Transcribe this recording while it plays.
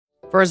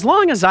For as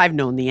long as I've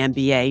known the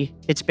NBA,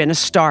 it's been a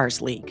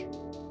stars league.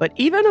 But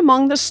even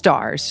among the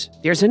stars,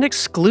 there's an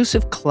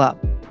exclusive club.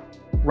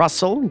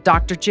 Russell and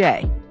Dr.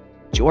 J,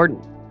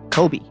 Jordan,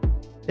 Kobe.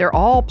 They're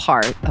all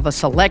part of a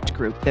select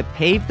group that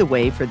paved the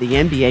way for the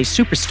NBA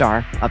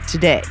superstar of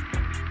today.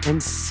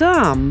 And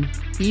some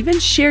even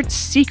shared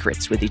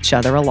secrets with each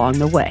other along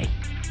the way.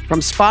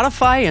 From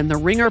Spotify and the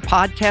Ringer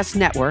Podcast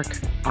Network,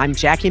 I'm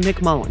Jackie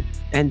McMullen,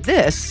 and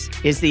this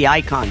is the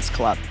Icons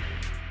Club.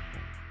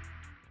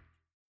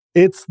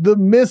 It's The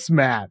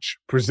Mismatch,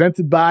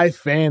 presented by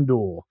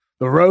FanDuel.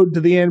 The road to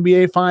the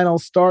NBA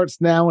Finals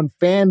starts now, and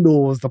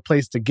FanDuel is the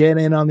place to get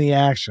in on the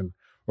action.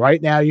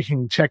 Right now, you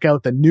can check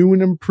out the new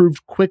and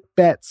improved Quick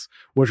Bets,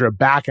 which are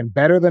back and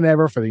better than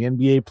ever for the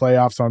NBA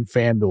playoffs on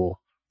FanDuel.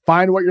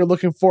 Find what you're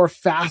looking for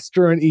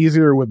faster and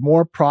easier with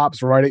more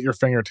props right at your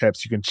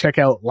fingertips. You can check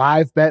out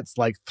live bets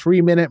like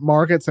 3-minute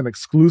markets and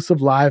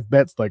exclusive live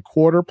bets like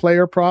quarter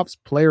player props,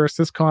 player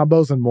assist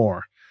combos, and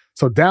more.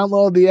 So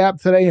download the app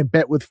today and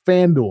bet with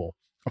FanDuel,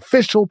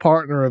 official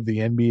partner of the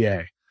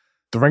NBA.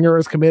 The Ringer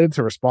is committed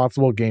to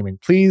responsible gaming.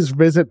 Please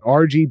visit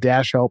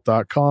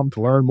rg-help.com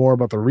to learn more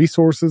about the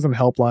resources and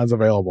helplines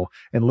available,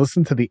 and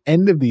listen to the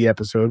end of the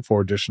episode for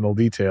additional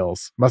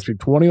details. Must be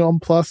 21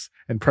 plus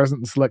and present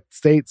in select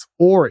states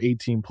or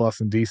 18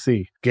 plus in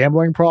DC.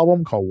 Gambling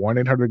problem? Call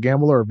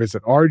 1-800-GAMBLER or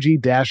visit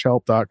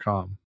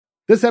rg-help.com.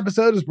 This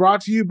episode is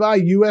brought to you by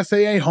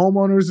USAA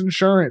Homeowners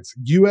Insurance.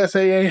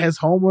 USAA has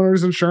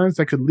homeowners insurance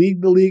that could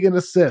lead the league in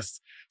assists.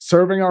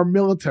 Serving our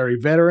military,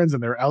 veterans,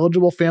 and their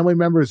eligible family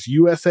members,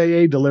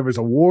 USAA delivers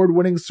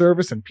award-winning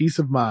service and peace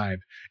of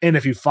mind. And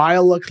if you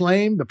file a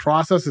claim, the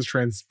process is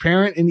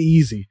transparent and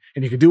easy,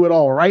 and you can do it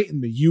all right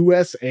in the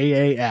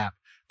USAA app.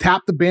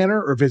 Tap the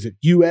banner or visit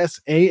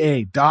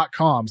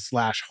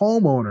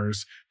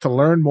usaa.com/homeowners to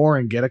learn more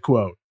and get a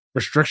quote.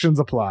 Restrictions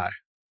apply.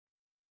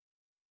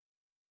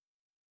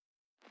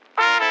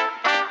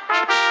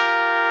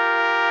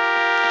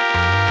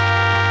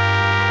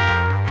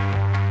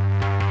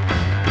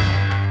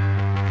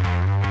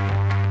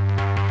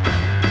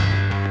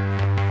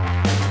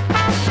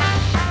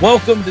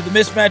 Welcome to The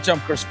Mismatch. I'm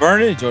Chris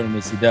Vernon, and joining me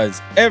as he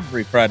does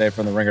every Friday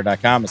from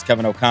TheRinger.com is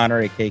Kevin O'Connor,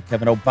 a.k.a.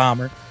 Kevin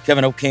O'Bomber,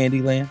 Kevin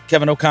O'Candyland,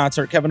 Kevin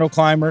O'Concert, Kevin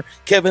O'Climber,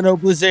 Kevin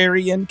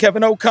O'Blazarian,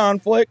 Kevin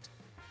O'Conflict,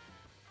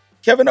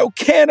 Kevin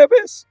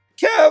O'Cannabis,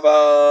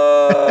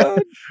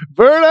 Kevin!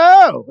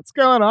 Verno, what's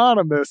going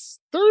on this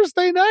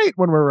Thursday night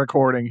when we're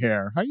recording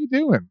here? How you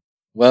doing?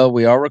 Well,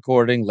 we are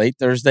recording late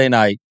Thursday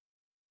night,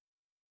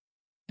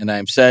 and I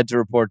am sad to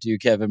report to you,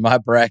 Kevin, my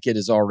bracket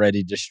is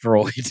already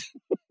destroyed.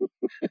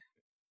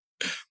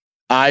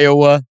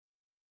 Iowa,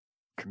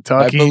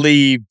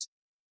 Kentucky.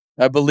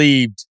 I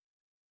believed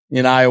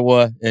in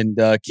Iowa and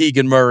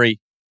Keegan Murray,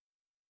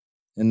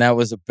 and that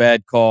was a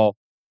bad call.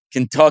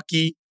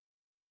 Kentucky,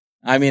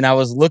 I mean, I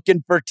was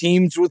looking for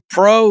teams with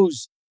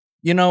pros.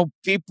 You know,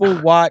 people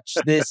watch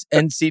this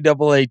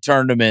NCAA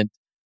tournament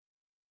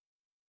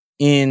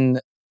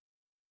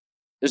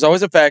there's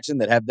always a faction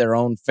that have their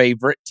own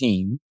favorite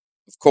team,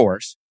 of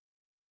course.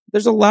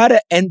 There's a lot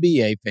of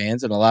NBA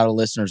fans and a lot of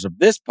listeners of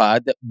this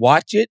pod that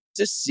watch it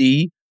to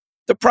see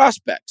the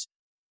prospects.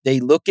 They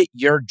look at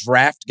your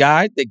draft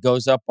guide that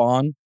goes up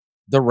on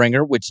The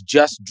Ringer, which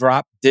just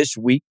dropped this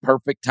week.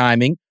 Perfect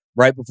timing,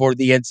 right before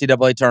the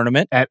NCAA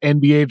tournament. At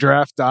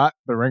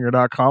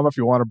NBAdraft.theringer.com if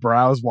you want to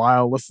browse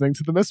while listening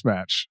to The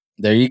Mismatch.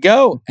 There you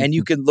go. And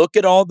you can look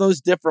at all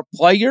those different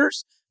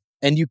players,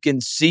 and you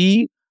can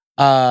see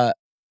a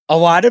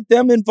lot of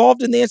them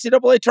involved in the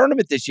NCAA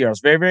tournament this year. I was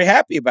very, very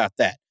happy about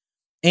that.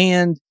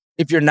 And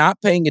if you're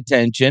not paying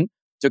attention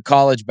to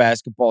college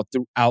basketball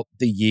throughout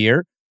the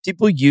year,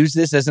 people use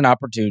this as an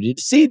opportunity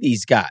to see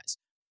these guys.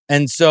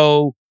 And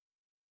so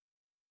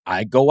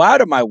I go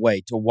out of my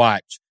way to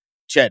watch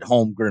Chet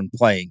Holmgren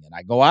playing, and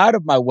I go out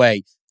of my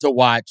way to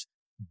watch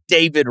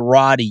David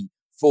Roddy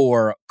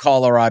for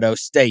Colorado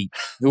State,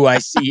 who I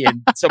see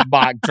in some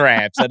mock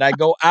drafts. And I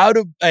go out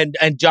of, and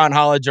John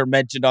Hollinger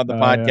mentioned on the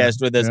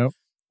podcast with us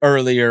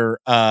earlier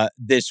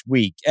this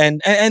week.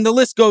 And the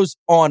list goes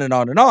on and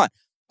on and on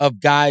of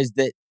guys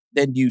that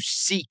then you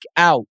seek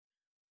out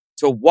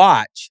to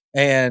watch.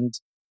 And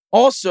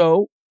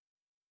also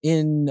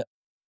in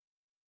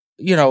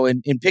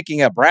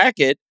picking a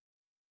bracket,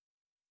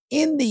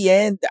 in the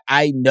end,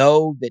 I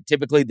know that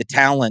typically the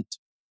talent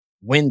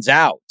wins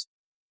out.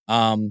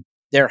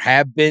 There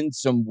have been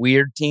some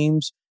weird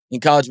teams in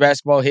college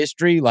basketball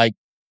history, like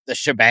the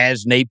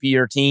Shabazz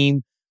Napier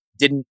team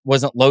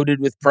wasn't loaded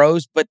with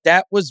pros, but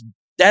that was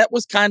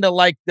kind of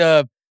like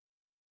the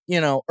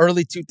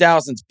early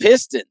 2000s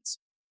Pistons,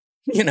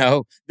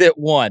 that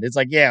won. It's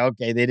like, yeah,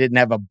 okay, they didn't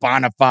have a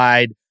bona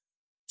fide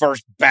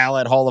first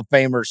ballot Hall of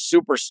Famer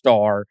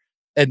superstar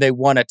and they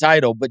won a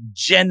title, but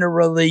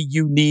generally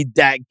you need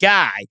that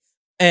guy.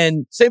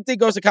 And same thing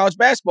goes to college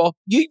basketball.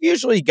 You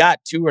usually got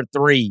 2 or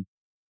 3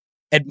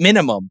 at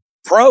minimum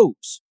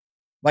pros,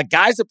 like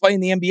guys that play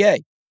in the NBA,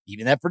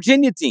 even that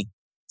Virginia team.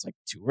 It's like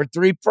 2 or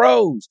 3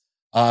 pros.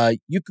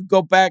 You could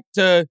go back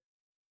to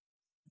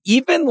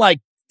even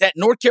like that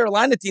North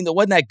Carolina team that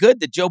wasn't that good,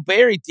 the Joe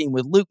Barry team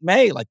with Luke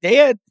May, like they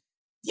had,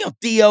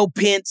 Theo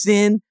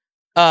Pinson,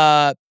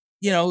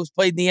 who's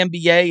played in the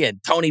NBA, and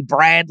Tony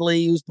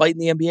Bradley, who's played in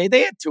the NBA.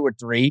 They had 2 or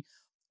 3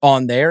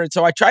 on there. And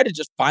so I try to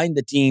just find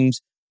the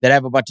teams that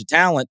have a bunch of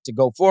talent to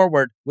go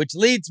forward, which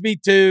leads me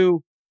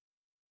to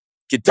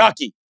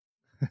Kentucky.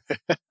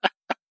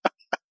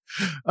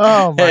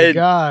 Oh, my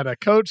God. A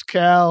Coach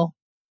Cal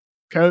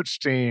coach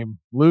team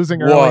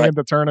losing early in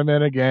the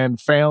tournament again,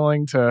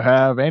 failing to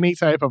have any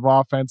type of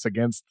offense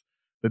against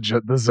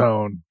the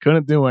zone.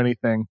 Couldn't do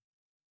anything.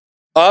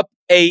 Up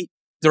 8,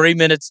 3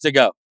 minutes to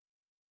go.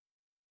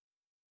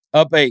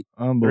 Up 8,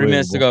 3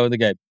 minutes to go in the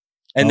game.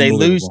 And they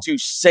lose to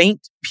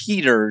St.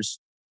 Peter's,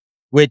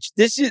 which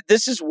this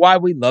is why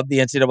we love the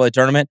NCAA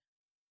tournament.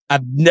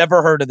 I've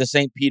never heard of the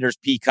St. Peter's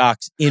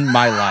Peacocks in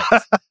my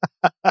life.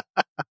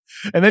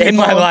 And then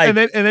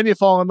and then you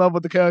fall in love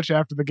with the coach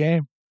after the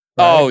game.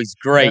 Right? Oh, he's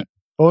great. Yeah.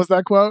 What was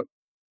that quote?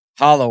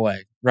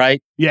 Holloway,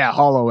 right? Yeah,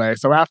 Holloway.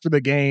 So after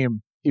the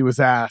game, he was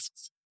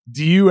asked,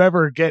 "Do you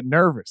ever get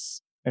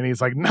nervous?" And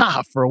he's like,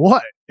 "Nah, for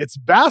what? It's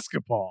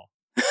basketball."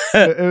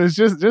 It was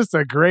just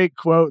a great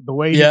quote. The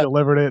way he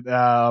delivered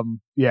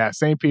it.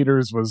 St.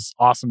 Peter's was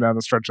awesome down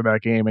the stretch of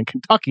that game. And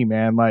Kentucky,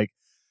 man, like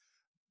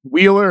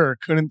Wheeler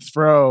couldn't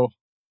throw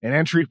an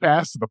entry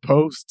pass to the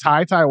post.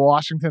 Ty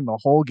Washington, the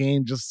whole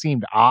game just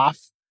seemed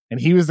off.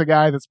 And he was the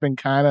guy that's been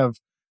kind of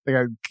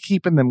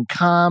keeping them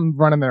calm,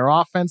 running their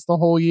offense the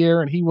whole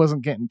year. And he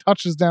wasn't getting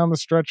touches down the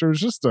stretch. It was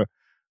just a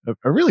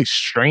really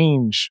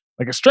strange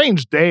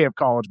day of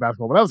college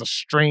basketball. But that was a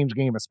strange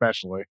game,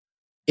 especially.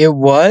 It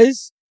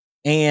was.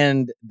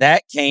 And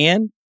that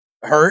can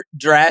hurt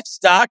draft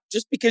stock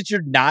just because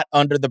you're not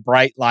under the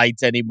bright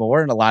lights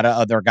anymore. And a lot of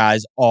other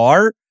guys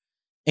are.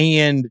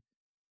 And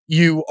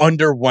you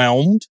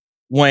underwhelmed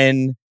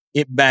when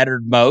it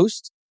mattered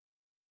most.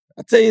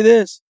 I'll tell you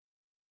this,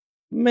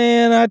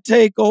 man, I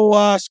take old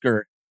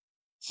Oscar.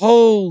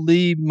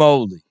 Holy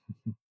moly.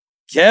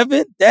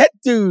 Kevin, that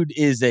dude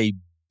is a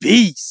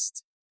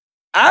beast.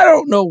 I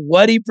don't know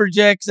what he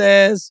projects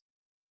as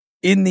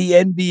in the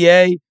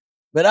NBA,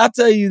 but I'll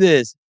tell you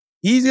this,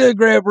 he's going to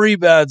grab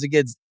rebounds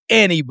against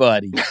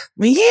anybody. I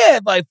mean, he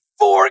had like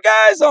 4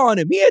 guys on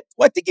him.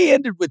 I think he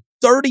ended with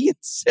 30 and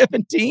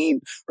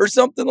 17 or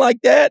something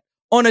like that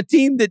on a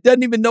team that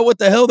doesn't even know what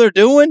the hell they're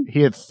doing.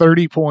 He had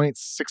 30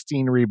 points,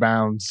 16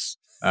 rebounds,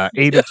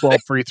 8 of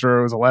 12 free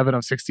throws, 11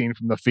 of 16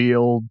 from the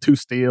field, 2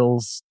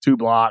 steals, 2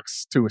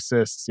 blocks, 2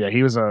 assists. Yeah,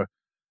 he was a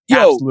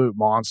absolute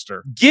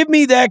monster. Give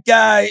me that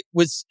guy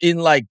was in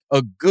like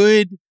a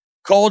good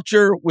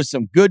culture with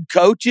some good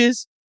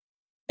coaches,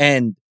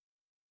 and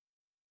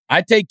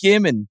I take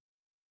him and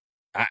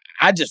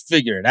I just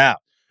figure it out.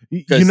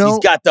 Because he's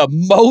got the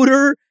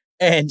motor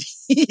and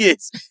he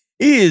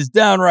is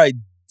downright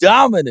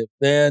dominant,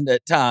 man,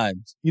 at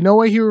times. You know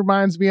what he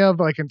reminds me of,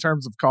 like in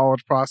terms of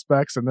college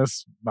prospects, and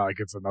this, like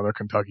it's another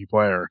Kentucky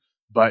player,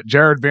 but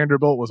Jared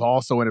Vanderbilt was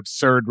also an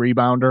absurd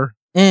rebounder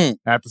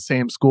at the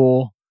same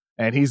school,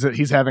 and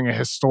he's having a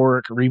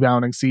historic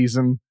rebounding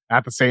season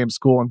at the same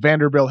school, and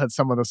Vanderbilt had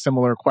some of the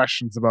similar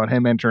questions about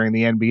him entering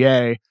the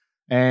NBA,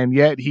 and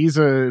yet he's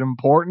an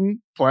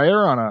important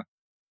player on a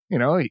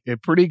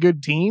pretty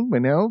good team,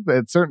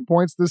 at certain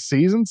points this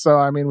season. So,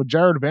 I mean, with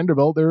Jared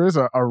Vanderbilt, there is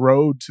a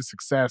road to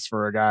success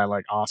for a guy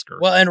like Oscar.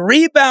 Well, and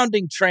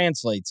rebounding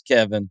translates,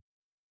 Kevin.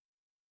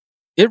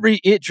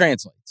 It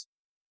translates.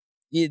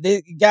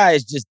 The guy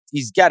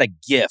he's got a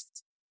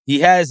gift. He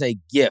has a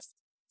gift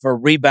for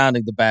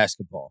rebounding the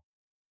basketball.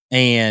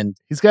 And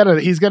he's got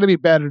to be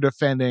better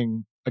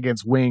defending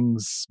against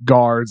wings,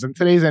 guards. In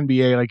today's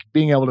NBA, like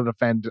being able to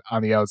defend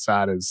on the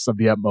outside is of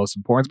the utmost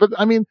importance. But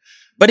I mean,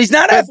 but he's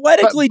not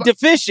athletically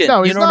deficient.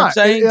 No, he's you know not.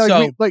 What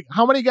I'm saying?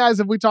 How many guys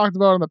have we talked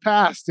about in the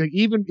past? Like,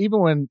 even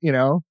when I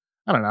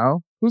don't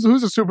know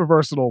who's a super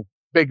versatile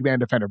big man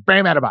defender.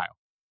 Bam Adebayo.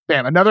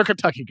 Bam, another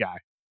Kentucky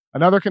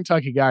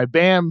guy.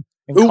 Bam,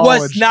 who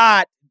was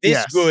not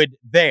this good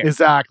there.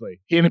 Exactly.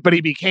 But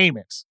he became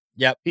it.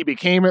 Yep. He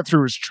became it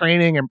through his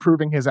training,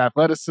 improving his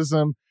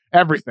athleticism.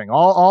 Everything,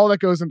 all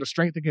that goes into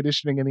strength and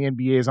conditioning in the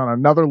NBA is on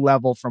another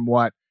level from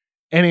what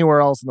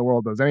anywhere else in the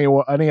world does,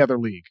 any other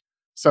league.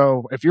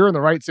 So if you're in the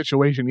right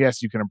situation,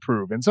 yes, you can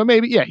improve. And so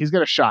maybe, he's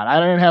got a shot.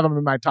 I didn't have him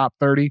in my top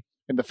 30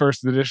 in the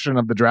first edition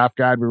of the draft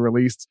guide we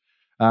released.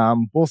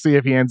 We'll see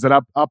if he ends it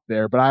up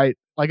there. But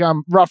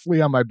I'm roughly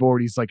on my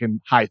board. He's like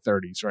in high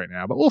 30s right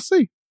now, but we'll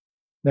see.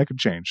 That could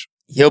change.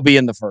 He'll be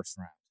in the first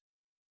round.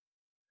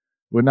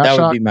 Would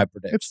be my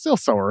prediction. It's still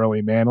so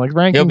early, man. Like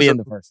rankings, he'll be in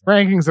the first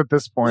round. Rankings at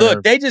this point.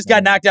 Look, they just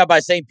got knocked out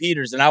by St.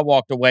 Peter's, and I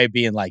walked away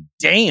being like,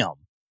 "Damn,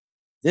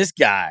 this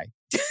guy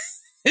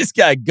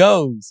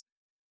goes."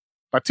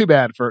 But too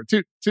bad for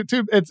two.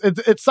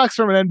 It sucks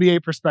from an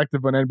NBA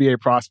perspective when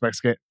NBA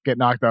prospects get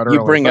knocked out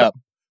early.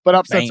 But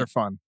upsets Bam. Are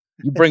fun.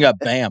 You bring up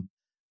Bam.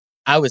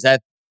 I was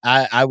at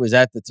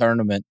the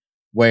tournament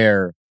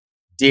where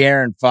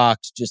De'Aaron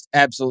Fox just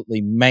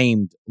absolutely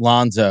maimed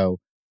Lonzo.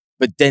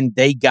 But then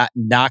they got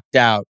knocked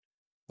out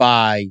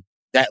by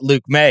that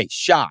Luke May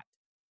shot,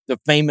 the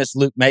famous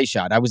Luke May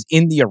shot. I was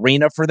in the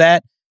arena for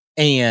that,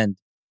 And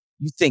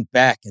you think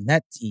back, and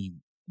that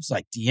team was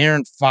like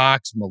De'Aaron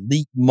Fox,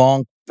 Malik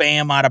Monk,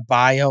 Bam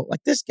Adebayo.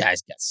 Like, this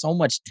guy's got so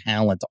much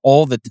talent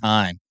all the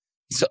time.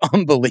 It's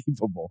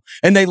unbelievable.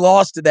 And they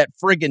lost to that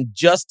friggin'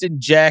 Justin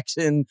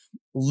Jackson,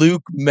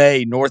 Luke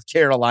May, North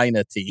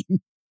Carolina team.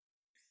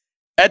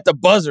 At the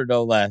buzzer,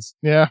 no less.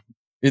 Yeah.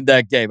 In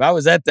that game. I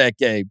was at that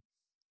game.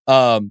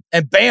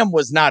 And Bam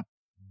was not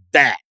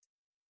that,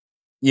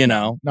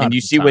 and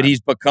you see what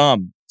he's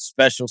become.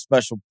 Special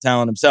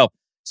talent himself.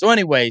 So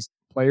anyways.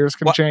 Players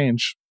can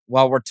change.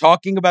 While we're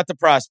talking about the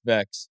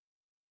prospects,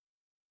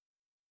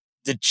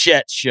 the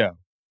Chet show.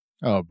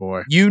 Oh,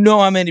 boy. You know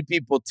how many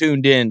people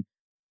tuned in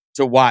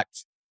to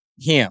watch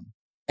him.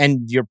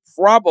 And you're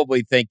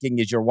probably thinking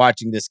as you're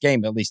watching this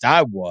game, at least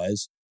I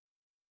was,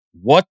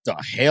 what the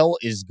hell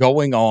is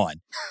going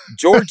on?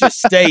 Georgia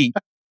State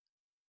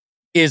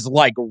is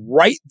like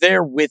right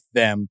there with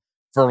them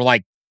for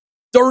like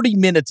 30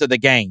 minutes of the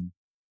game.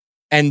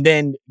 And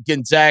then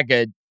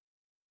Gonzaga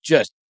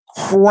just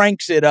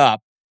cranks it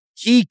up.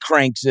 He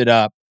cranks it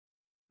up.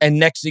 And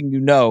next thing you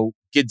know,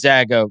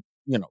 Gonzaga,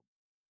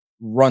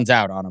 runs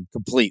out on him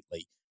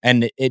completely.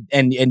 And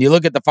you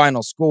look at the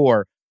final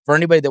score for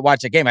anybody that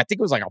watched the game, I think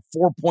it was like a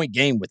 4-point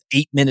game with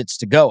 8 minutes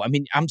to go. I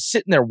mean, I'm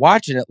sitting there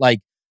watching it like,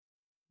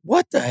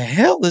 what the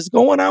hell is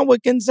going on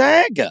with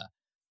Gonzaga?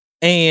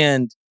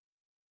 And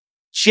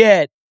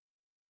Chet,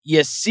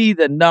 you see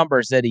the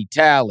numbers that he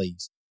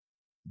tallies.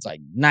 It's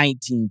like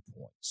 19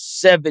 points,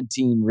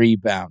 17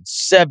 rebounds,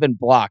 7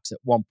 blocks at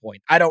one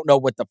point. I don't know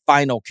what the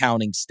final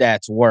counting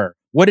stats were.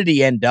 What did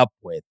he end up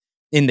with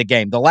in the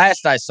game? The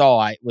last I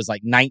saw, it was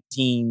like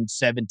 19,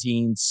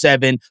 17,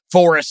 7,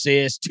 4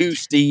 assists, 2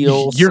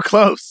 steals. You're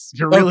close.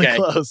 You're really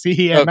close.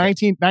 He had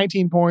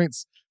 19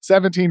 points,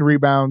 17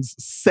 rebounds,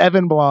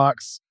 7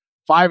 blocks,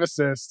 5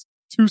 assists,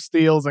 2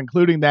 steals,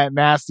 including that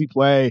nasty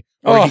play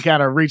where he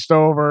kind of reached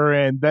over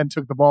and then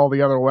took the ball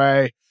the other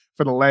way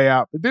for the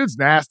layup. The dude's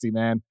nasty,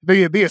 man.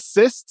 The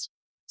assists,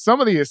 some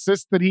of the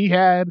assists that he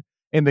had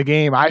in the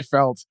game, I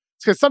felt,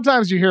 because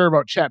sometimes you hear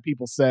about Chet,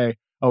 people say,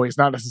 oh, he's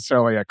not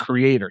necessarily a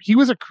creator. He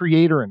was a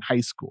creator in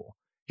high school.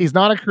 He's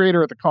not a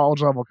creator at the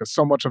college level because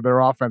so much of their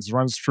offense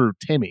runs through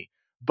Timmy.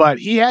 But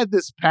he had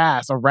this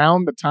pass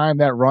around the time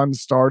that run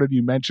started,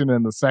 you mentioned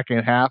in the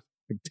second half,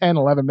 like 10,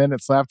 11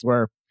 minutes left,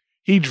 where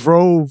he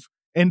drove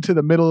into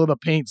the middle of the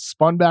paint,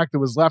 spun back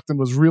to his left, and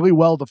was really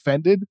well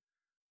defended.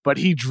 But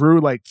he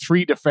drew like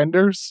 3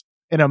 defenders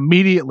and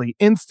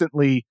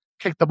instantly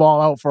kicked the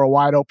ball out for a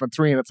wide open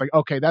 3. And it's like,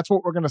 okay, that's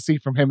what we're going to see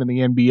from him in the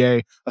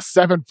NBA. A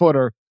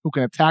 7-footer who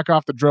can attack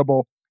off the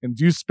dribble and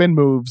do spin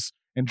moves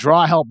and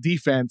draw help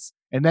defense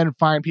and then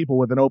find people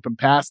with an open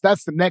pass.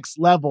 That's the next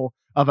level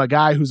of a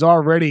guy who's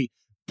already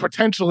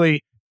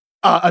potentially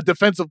a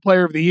defensive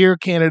player of the year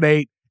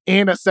candidate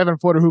and a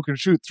 7-footer who can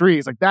shoot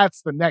threes. Like,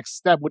 that's the next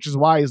step, which is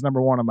why he's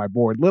number 1 on my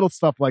board. Little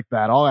stuff like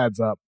that all adds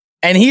up.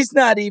 And it's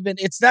not even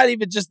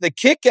just the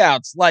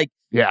kickouts. Like,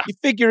 you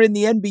figure in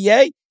the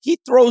NBA, he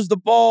throws the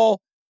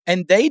ball,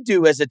 and they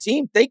do as a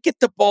team. They get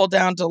the ball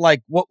down to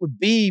like what would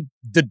be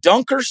the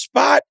dunker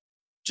spot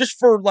just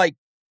for like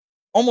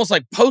almost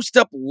like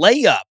post-up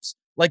layups.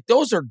 Like,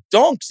 those are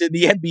dunks in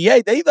the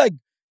NBA.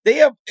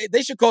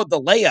 They should call it the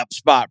layup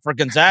spot for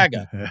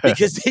Gonzaga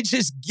because they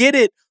just get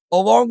it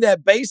along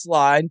that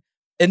baseline,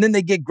 and then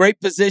they get great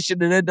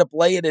position and end up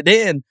laying it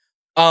in.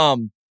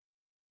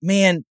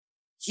 Man,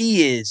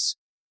 he is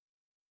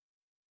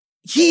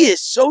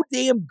so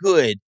damn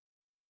good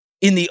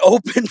in the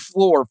open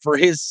floor for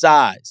his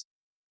size.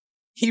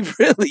 He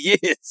really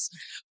is.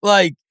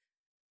 Like,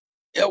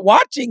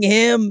 watching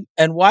him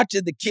and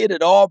watching the kid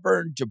at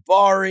Auburn,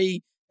 Jabari,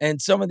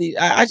 and some of these,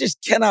 I just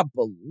cannot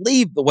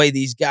believe the way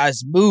these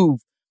guys move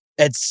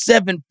at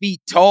 7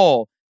 feet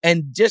tall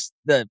and just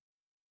the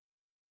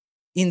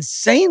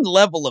insane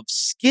level of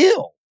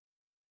skill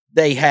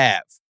they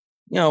have.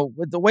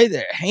 With the way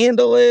their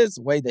handle is,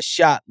 the way the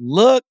shot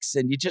looks,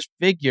 and you just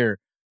figure,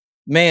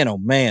 man, oh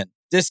man,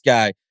 this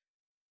guy,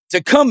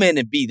 to come in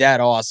and be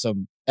that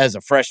awesome as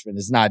a freshman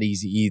is not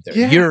easy either.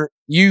 Yeah.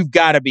 You've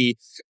got to be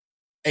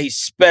a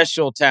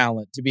special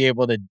talent to be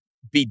able to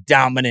be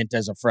dominant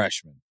as a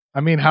freshman. I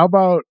mean, how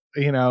about,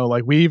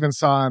 like we even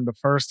saw in the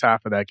first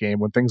half of that game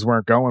when things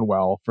weren't going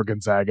well for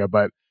Gonzaga,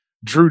 but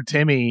Drew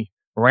Timme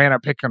ran a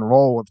pick and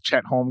roll with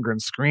Chet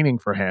Holmgren screening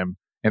for him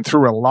and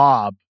threw a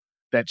lob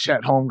that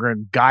Chet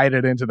Holmgren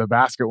guided into the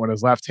basket with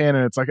his left hand.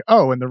 And it's like,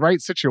 oh, in the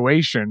right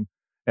situation,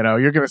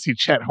 you're going to see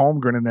Chet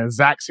Holmgren in an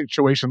exact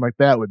situation like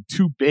that with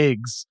 2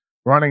 bigs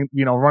running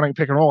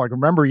pick and roll. Like,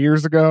 remember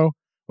years ago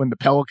when the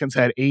Pelicans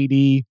had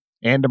AD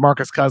and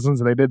DeMarcus Cousins,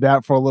 and they did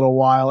that for a little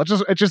while.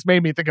 It just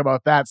made me think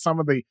about that. Some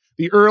of the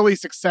early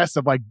success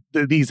of like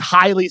these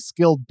highly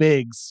skilled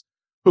bigs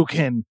who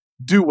can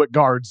do what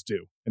guards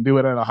do and do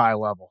it at a high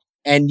level.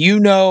 And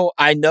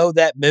I know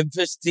that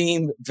Memphis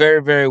team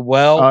very, very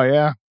well. Oh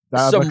yeah.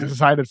 I'm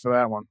excited for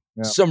that one.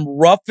 Yeah. Some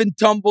rough and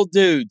tumble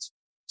dudes.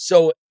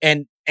 So,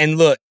 and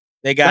look,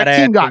 they got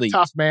that team athletes. got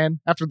tough,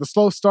 man. After the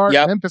slow start,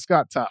 Memphis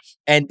got tough.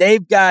 And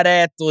they've got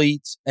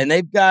athletes, and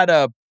they've got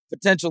a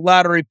potential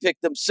lottery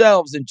pick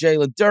themselves in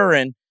Jalen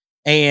Duren.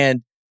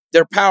 And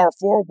their power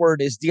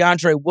forward is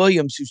DeAndre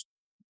Williams, who's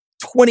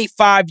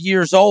 25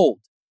 years old.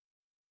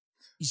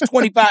 He's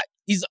 25.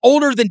 He's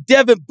older than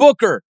Devin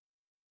Booker.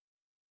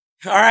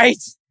 All right.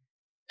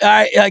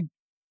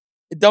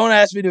 Don't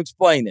ask me to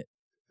explain it.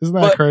 Isn't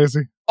that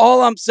crazy?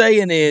 All I'm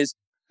saying is,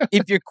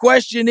 if your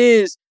question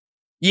is,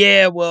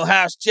 yeah, well,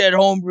 how's Chet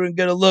Holmgren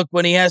going to look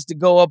when he has to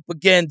go up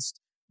against,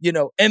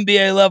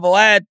 NBA level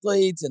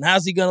athletes? And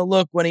how's he going to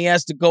look when he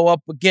has to go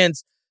up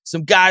against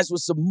some guys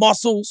with some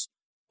muscles?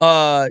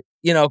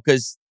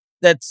 Because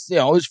that's,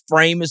 his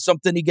frame is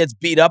something he gets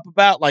beat up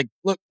about. Like,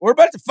 look, we're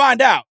about to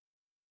find out.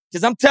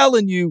 Because I'm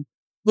telling you,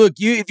 look,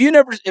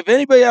 if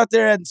anybody out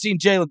there hasn't seen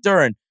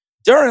Jalen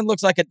Duren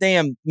looks like a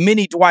damn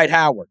mini Dwight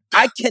Howard.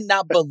 I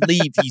cannot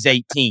believe he's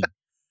 18.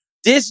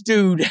 This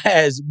dude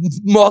has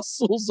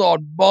muscles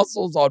on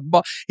muscles on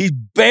muscles. He's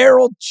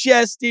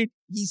barrel-chested.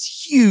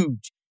 He's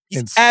huge.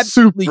 He's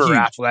absolutely super huge.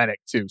 Athletic,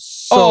 too.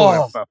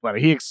 So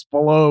athletic. He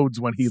explodes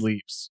when he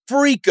leaps.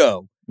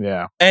 Freako.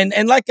 Yeah.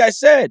 And like I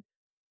said,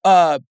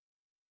 DeAndre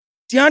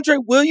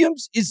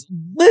Williams is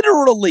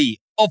literally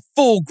a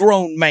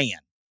full-grown man.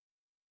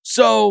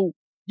 So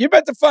you're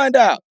about to find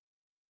out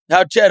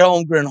how Chet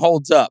Holmgren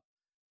holds up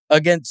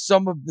against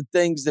some of the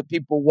things that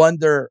people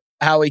wonder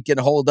how he can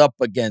hold up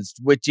against,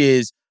 which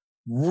is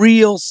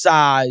real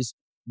size,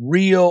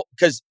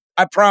 because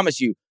I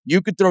promise you,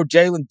 you could throw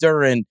Jalen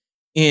Duren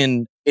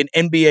in an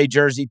NBA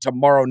jersey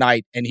tomorrow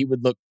night and he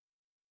wouldn't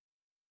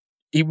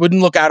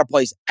look out of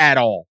place at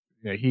all.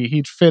 Yeah,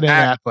 he'd fit in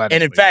athletically.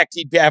 And in fact,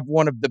 he'd have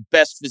one of the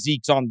best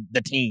physiques on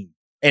the team.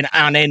 And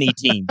on any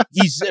team,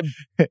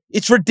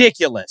 it's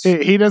ridiculous.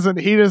 He doesn't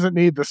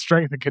need the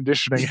strength and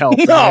conditioning help.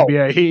 No,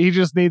 he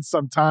just needs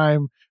some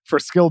time for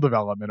skill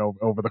development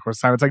over the course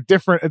of time. It's like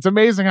different. It's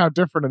amazing how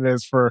different it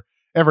is for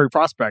every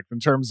prospect in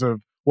terms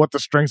of what the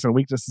strengths and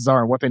weaknesses are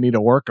and what they need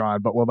to work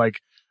on. But with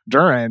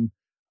Duren,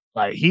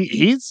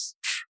 he's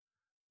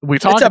we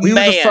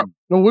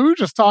were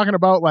just talking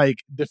about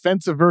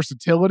defensive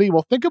versatility.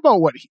 Well, think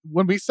about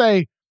when we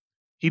say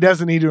he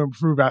doesn't need to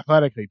improve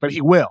athletically, but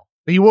he will.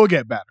 He will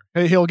get better.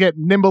 He'll get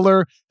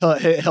nimbler.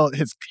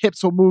 His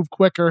hips will move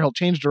quicker. He'll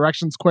change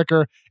directions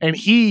quicker. And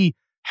he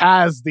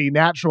has the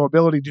natural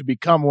ability to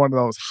become one of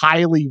those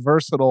highly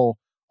versatile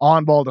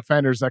on-ball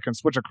defenders that can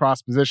switch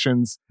across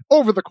positions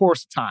over the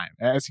course of time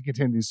as he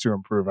continues to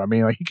improve. I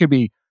mean, he could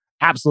be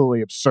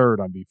absolutely absurd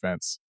on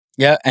defense.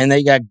 Yeah, and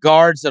they got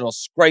guards that'll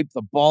scrape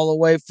the ball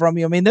away from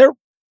you. I mean,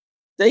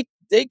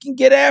 they can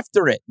get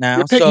after it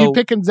now. You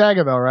pick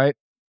Gonzaga, though, right?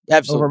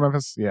 Absolutely. Over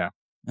Memphis? Yeah.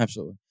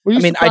 Absolutely. Were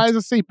you surprised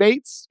to see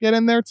Bates get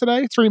in there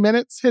today? 3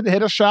 minutes, hit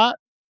a shot?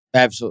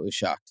 Absolutely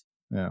shocked.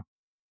 Yeah.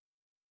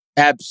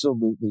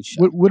 Absolutely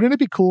shocked. Wouldn't it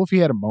be cool if he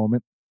had a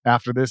moment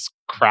after this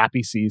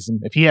crappy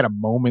season? If he had a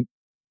moment?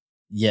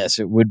 Yes,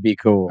 it would be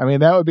cool. I mean,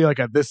 that would be like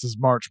a This Is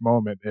March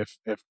moment if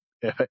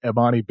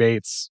Emoni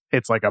Bates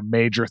hits a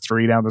major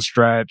three down the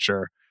stretch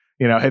or,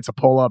 hits a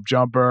pull-up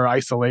jumper,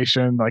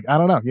 isolation. I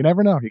don't know. You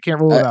never know. You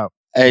can't rule it out.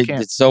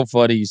 It's so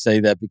funny you say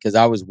that because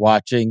I was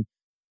watching.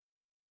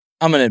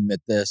 I'm going to admit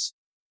this.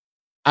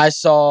 I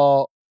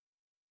saw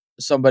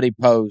somebody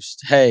post,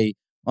 hey,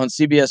 on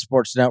CBS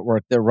Sports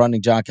Network, they're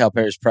running John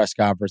Calipari's press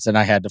conference, and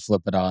I had to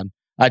flip it on.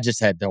 I just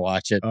had to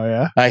watch it. Oh,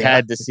 yeah? I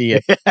had to see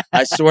it.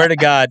 I swear to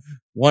God,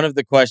 one of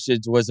the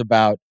questions was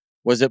about,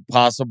 was it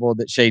possible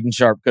that Shaedon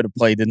Sharpe could have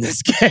played in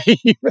this game?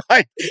 He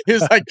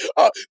was like,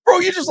 oh, bro,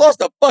 you just lost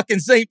to fucking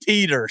St.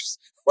 Peter's.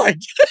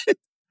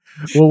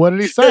 Well, what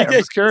did he say? I'm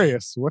just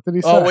curious. What did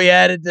he say? Oh, we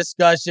had a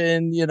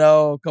discussion,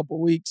 a couple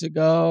weeks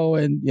ago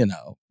and,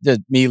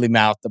 just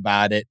mealy-mouthed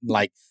about it.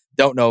 And,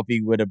 don't know if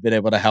he would have been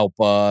able to help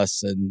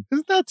us. And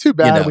isn't that too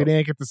bad we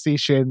didn't get to see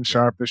Shaedon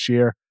Sharpe this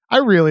year? I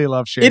really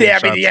love Shaedon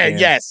Sharpe.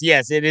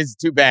 Yes, it is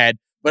too bad.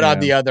 But on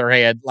the other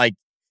hand,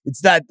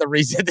 it's not the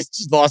reason that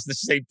she lost to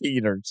St.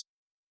 Peter's.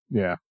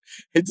 Yeah.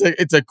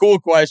 It's a cool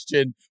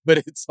question, but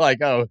it's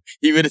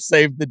he would have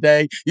saved the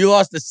day. You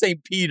lost to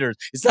St. Peter's.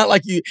 It's not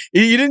like you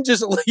didn't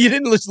just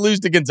lose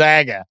to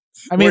Gonzaga.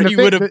 I mean,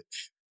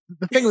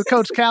 the thing with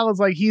Coach Cal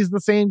is he's the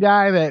same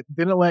guy that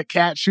didn't let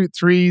Cat shoot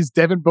threes.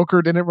 Devin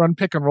Booker didn't run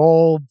pick and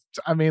roll.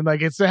 I mean,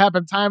 it's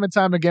happened time and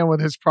time again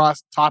with his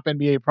top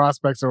NBA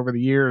prospects over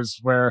the years,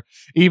 where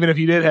even if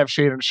you did have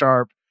Shaedon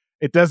Sharpe,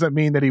 it doesn't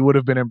mean that he would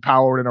have been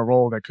empowered in a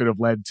role that could have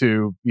led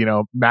to,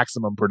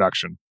 maximum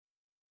production.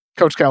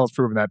 Coach Cal has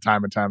proven that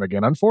time and time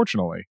again,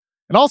 unfortunately.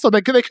 And also,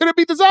 they could have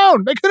beat the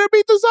zone. They could have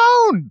beat the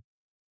zone.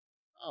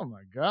 Oh,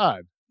 my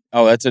God.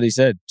 Oh, that's what he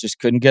said. Just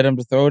couldn't get him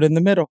to throw it in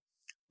the middle.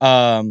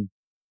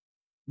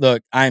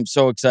 Look, I'm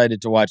so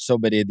excited to watch so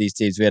many of these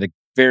teams. We had a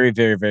very,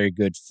 very, very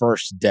good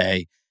first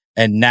day.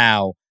 And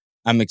now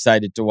I'm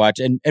excited to watch.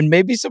 And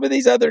maybe some of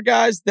these other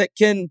guys that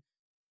can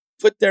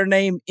put their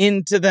name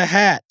into the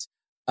hat.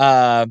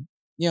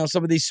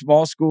 Some of these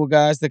small school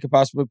guys that could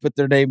possibly put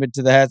their name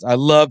into the hats. I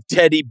love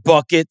Teddy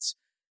Buckets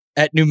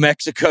at New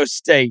Mexico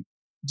State.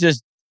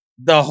 Just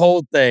the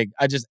whole thing.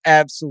 I just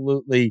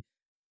absolutely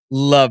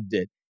loved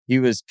it. He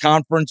was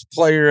Conference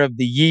Player of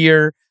the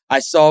Year. I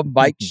saw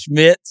Mike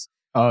Schmitz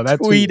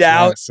tweet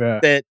out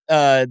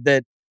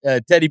that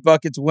Teddy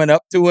Buckets went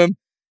up to him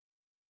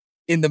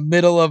in the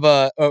middle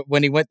of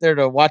when he went there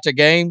to watch a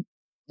game,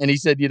 and he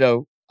said,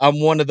 I'm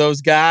one of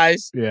those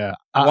guys. Yeah.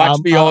 Watch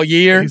me all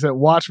year. He said,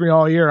 watch me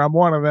all year. I'm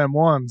one of them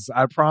ones.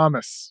 I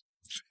promise.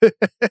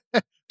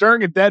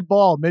 During a dead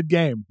ball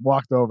mid-game,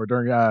 walked over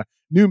during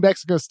New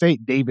Mexico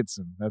State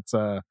Davidson. That's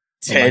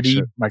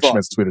Teddy Mike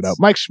Schmitz tweeted out.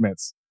 Mike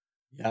Schmitz.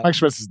 Yep. Mike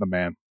Schmitz is the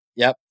man.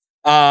 Yep.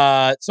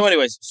 So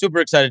anyways, super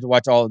excited to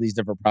watch all of these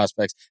different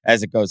prospects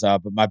as it goes on,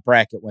 but my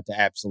bracket went to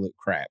absolute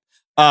crap.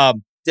 I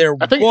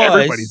think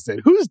everybody's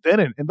did. Who's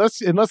didn't?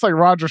 Unless like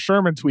Roger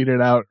Sherman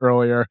tweeted out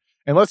earlier,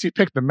 unless you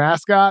pick the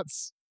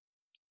mascots,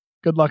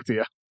 good luck to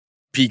you.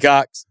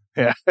 Peacocks.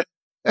 Yeah.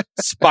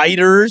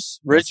 Spiders.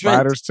 Richmond.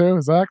 Spiders too,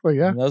 exactly,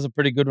 yeah. That was a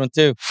pretty good one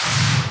too.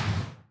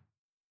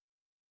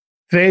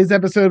 Today's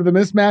episode of The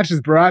Mismatch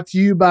is brought to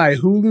you by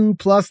Hulu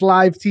Plus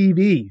Live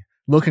TV.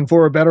 Looking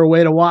for a better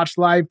way to watch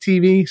live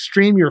TV?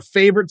 Stream your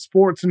favorite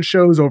sports and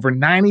shows over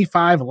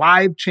 95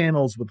 live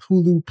channels with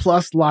Hulu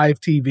Plus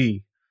Live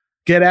TV.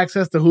 Get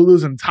access to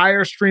Hulu's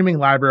entire streaming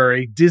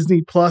library,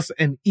 Disney Plus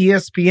and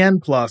ESPN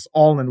Plus,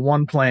 all in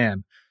one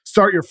plan.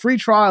 Start your free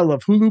trial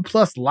of Hulu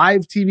Plus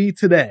Live TV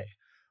today.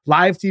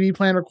 Live TV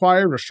plan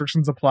required.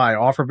 Restrictions apply.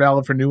 Offer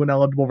valid for new and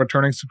eligible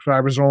returning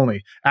subscribers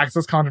only.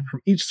 Access content from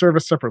each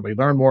service separately.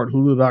 Learn more at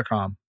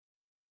hulu.com.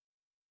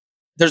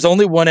 There's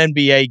only one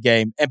NBA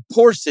game, and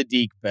poor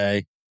Sadiq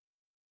Bey.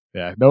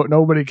 Yeah,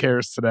 nobody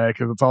cares today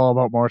because it's all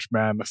about March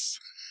Madness.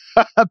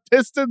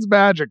 Pistons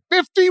Magic,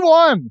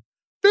 51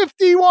 points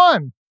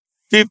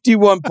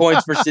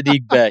for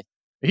Sadiq Bey.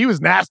 He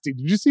was nasty.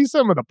 Did you see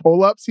some of the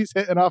pull-ups he's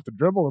hitting off the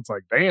dribble? It's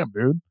like, damn,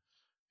 dude.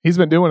 He's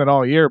been doing it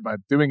all year, but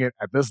doing it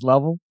at this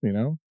level,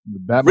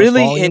 that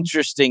really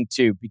interesting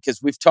too, because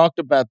we've talked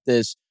about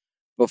this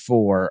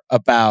before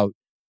about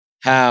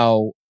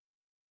how,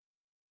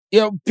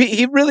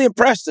 he really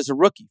impressed as a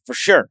rookie for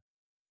sure.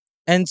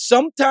 And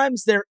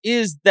sometimes there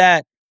is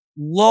that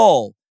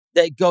lull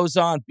that goes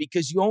on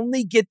because you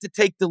only get to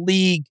take the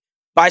league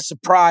by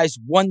surprise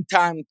one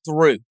time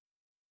through.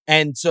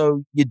 And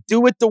so you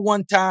do it the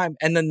one time,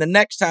 and then the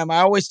next time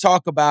I always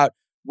talk about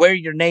where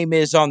your name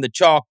is on the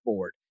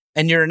chalkboard.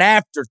 And you're an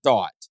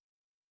afterthought.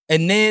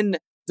 And then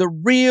the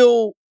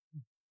real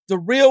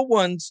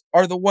ones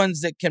are the ones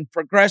that can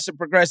progress and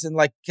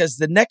because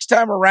the next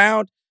time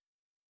around,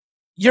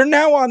 you're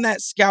now on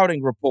that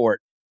scouting report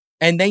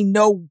and they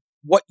know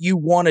what you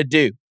want to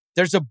do.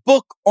 There's a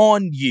book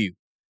on you.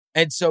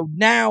 And so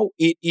now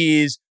it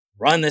is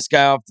run this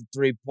guy off the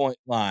 3-point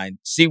line,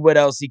 see what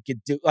else he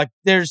could do.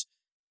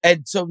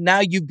 And so now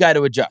you've got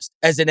to adjust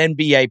as an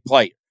NBA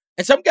player.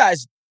 And some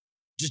guys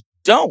just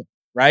don't,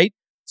 right?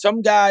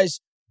 Some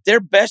guys, their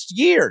best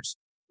years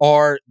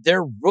are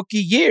their rookie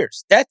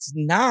years. That's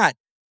not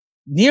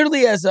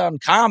nearly as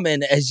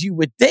uncommon as you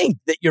would think,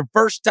 that your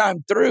first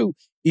time through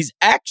is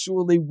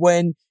actually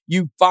when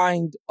you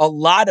find a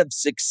lot of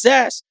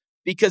success,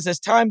 because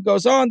as time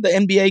goes on, the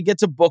NBA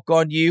gets a book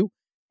on you,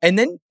 and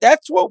then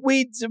that's what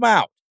weeds them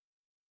out.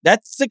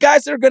 That's the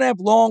guys that are going to have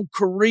long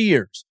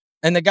careers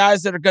and the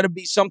guys that are going to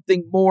be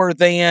something more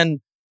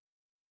than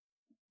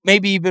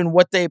maybe even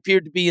what they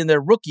appeared to be in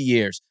their rookie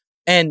years.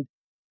 And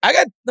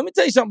let me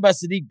tell you something about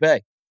Sadiq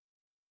Bey.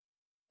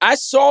 I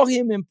saw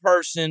him in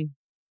person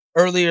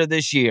earlier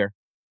this year,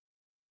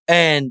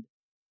 and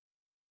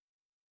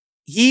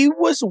he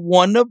was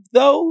one of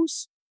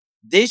those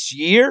this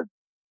year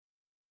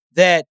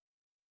that,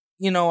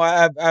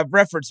 I've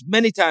referenced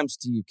many times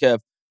to you, Kev,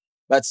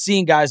 about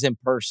seeing guys in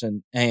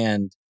person,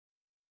 and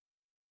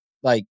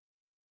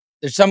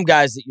there's some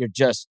guys that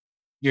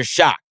you're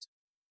shocked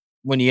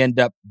when you end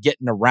up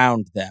getting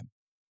around them.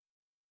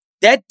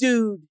 That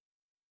dude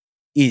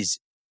is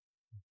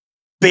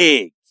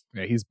big.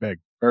 Yeah, he's big.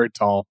 Very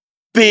tall.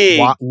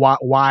 Big.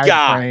 Wide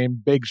guy.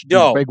 frame. Big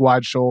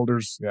wide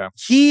shoulders. Yeah.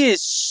 He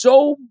is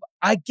so,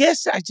 I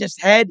guess I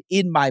just had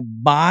in my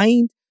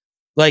mind,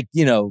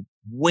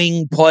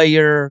 wing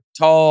player,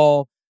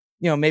 tall,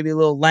 maybe a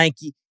little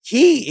lanky.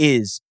 He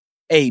is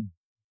a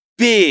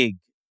big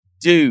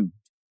dude.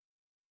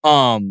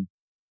 And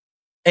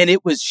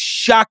it was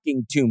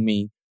shocking to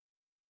me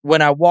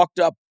when I walked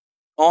up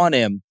on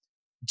him.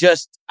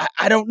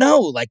 I don't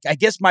know. I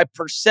guess my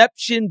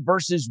perception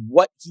versus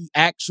what he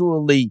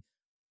actually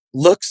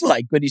looks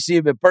like when you see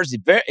him in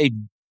person.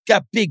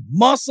 Got big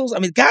muscles. I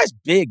mean, the guy's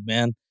big,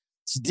 man.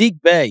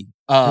 Sadiq Bey.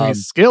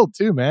 He's skilled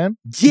too, man.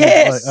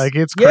 Yes.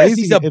 It's crazy. Yes,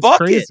 he's a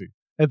bucket. Crazy.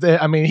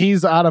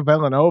 He's out of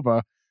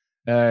Villanova,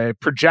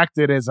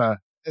 projected as a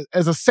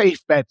safe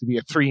bet to be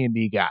a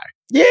 3-and-D guy.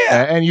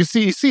 Yeah. And you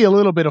see a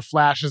little bit of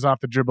flashes off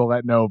the dribble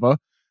at Nova.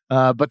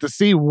 But to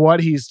see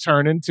what he's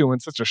turned into in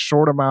such a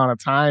short amount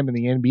of time in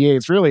the NBA,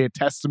 it's really a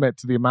testament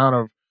to the amount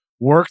of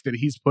work that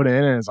he's put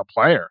in as a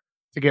player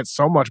to get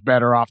so much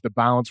better off the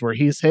bounce, where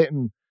he's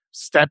hitting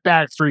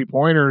step-back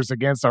three-pointers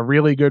against a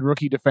really good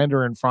rookie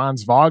defender in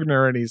Franz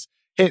Wagner, and he's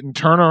hitting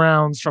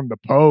turnarounds from the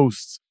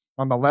post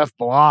on the left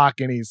block,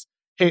 and he's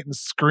hitting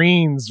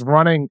screens,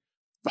 running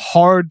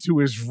hard to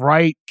his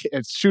right,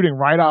 it's shooting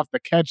right off the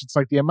catch. It's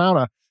like the amount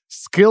of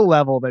skill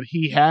level that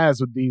he has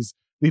with these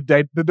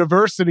the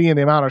diversity and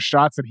the amount of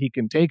shots that he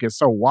can take is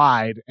so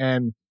wide.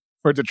 And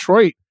for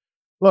Detroit,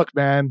 look,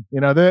 man,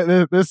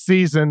 this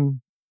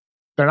season,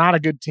 they're not a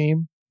good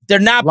team. They're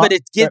not, but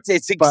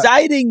it's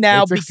exciting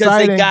now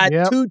because they got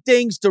two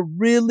things to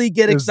really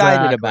get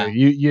excited about.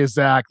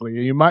 Exactly.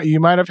 You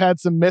might have had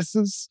some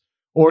misses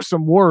or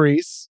some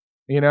worries,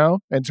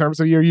 in terms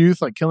of your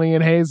youth. Like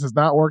Killian Hayes has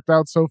not worked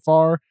out so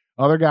far.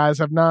 Other guys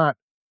have not.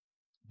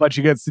 But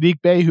you get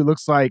Sadiq Bey, who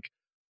looks like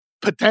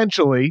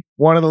potentially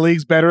one of the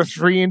league's better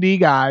 3-and-D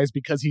guys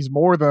because he's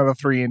more than a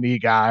 3-and-D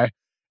guy.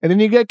 And then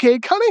you get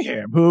Cade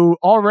Cunningham, who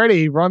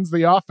already runs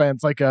the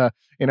offense like a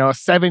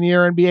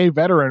 7-year NBA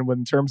veteran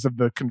in terms of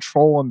the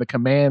control and the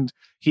command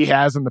he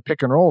has in the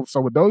pick and roll.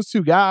 So with those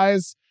two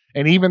guys,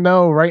 and even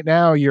though right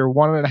now you're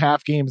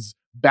 1.5 games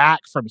back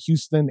from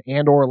Houston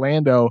and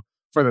Orlando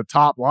for the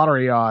top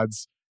lottery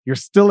odds, you're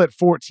still at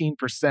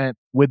 14%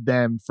 with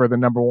them for the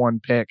number 1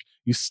 pick.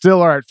 You still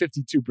are at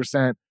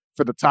 52%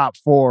 for the top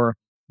 4.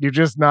 You're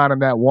just not in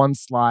that 1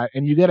 slot,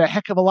 and you get a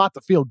heck of a lot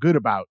to feel good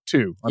about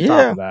too on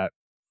top of that.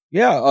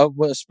 Yeah,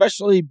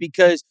 especially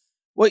because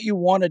what you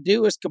want to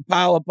do is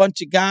compile a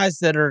bunch of guys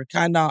that are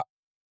kind of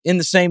in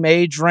the same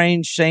age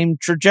range, same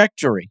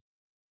trajectory.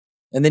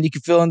 And then you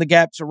can fill in the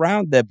gaps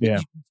around them.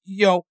 But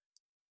you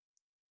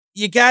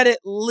got at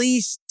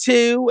least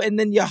 2, and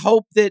then you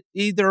hope that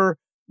either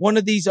one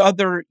of these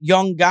other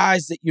young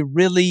guys that you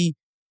really,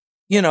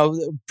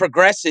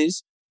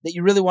 progresses that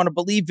you really want to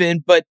believe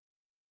in. But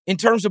in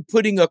terms of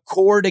putting a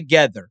core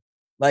together,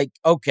 like,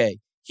 okay,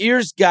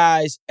 here's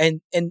guys,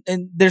 and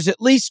there's at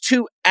least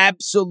 2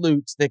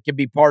 absolutes that can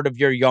be part of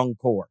your young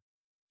core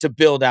to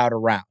build out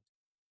around.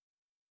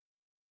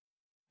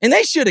 And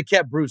they should have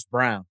kept Bruce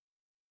Brown.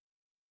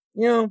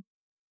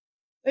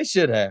 They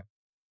should have.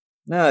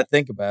 Now that I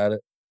think about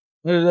it,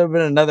 there's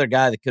been another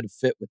guy that could have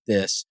fit with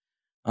this.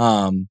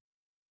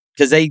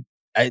 Because they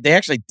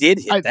actually did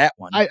hit that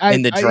one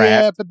in the draft.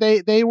 Yeah, but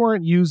they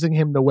weren't using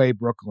him the way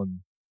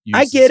Brooklyn uses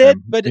I get it,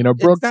 him. but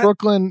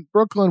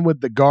Brooklyn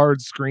with the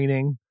guard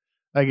screening.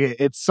 Like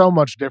it's so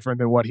much different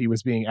than what he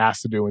was being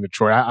asked to do in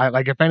Detroit. I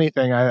like, if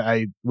anything,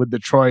 I with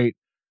Detroit,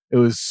 it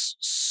was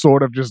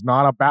sort of just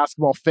not a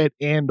basketball fit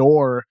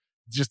or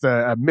just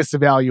a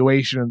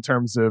misevaluation in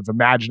terms of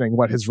imagining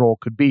what his role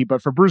could be.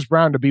 But for Bruce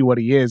Brown to be what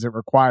he is, it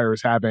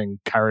requires having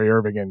Kyrie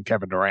Irving and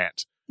Kevin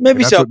Durant.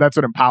 Maybe so. That's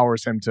what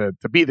empowers him to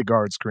be the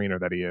guard screener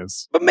that he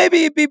is. But maybe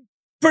he'd be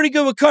pretty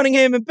good with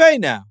Cunningham and Bey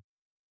now.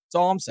 That's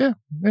all I'm saying.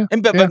 Yeah.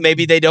 But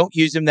maybe they don't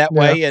use him that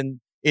way, and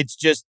it's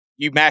just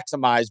you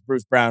maximize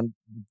Bruce Brown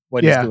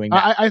what he's doing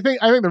now. I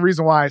think the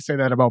reason why I say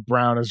that about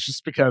Brown is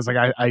just because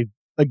I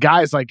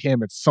guys like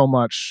him, it's so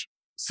much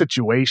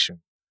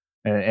situation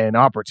and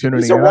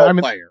opportunity. He's a role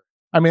player.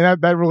 I mean,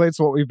 that relates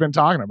to what we've been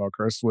talking about,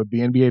 Chris, with the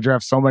NBA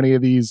draft. So many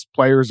of these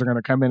players are going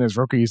to come in as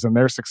rookies, and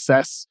their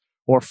success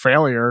or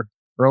failure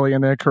early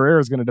in their career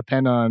is going to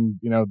depend on,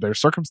 their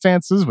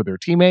circumstances with their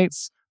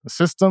teammates, the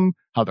system,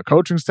 how the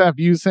coaching staff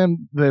views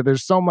him.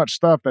 There's so much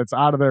stuff that's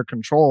out of their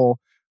control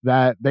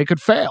that they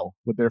could fail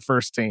with their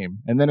first team.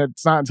 And then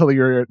it's not until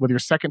you're with your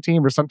second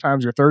team or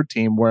sometimes your third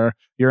team where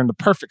you're in the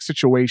perfect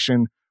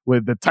situation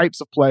with the types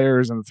of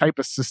players and the type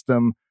of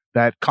system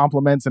that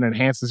complements and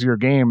enhances your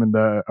game in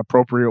the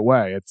appropriate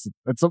way.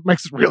 It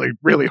makes it really,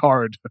 really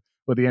hard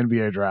with the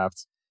NBA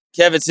draft.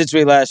 Kevin, since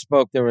we last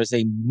spoke, there was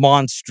a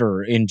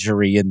monster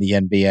injury in the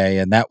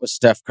NBA, and that was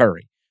Steph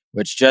Curry,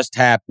 which just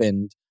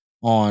happened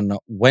on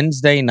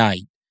Wednesday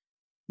night.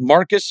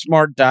 Marcus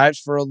Smart dives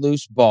for a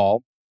loose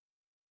ball.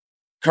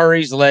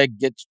 Curry's leg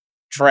gets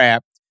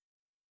trapped.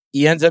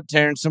 He ends up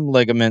tearing some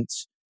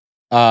ligaments.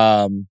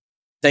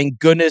 Thank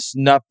goodness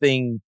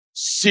nothing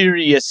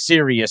serious,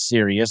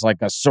 like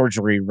a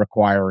surgery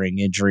requiring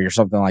injury or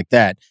something like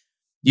that.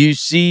 You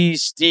see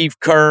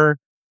Steve Kerr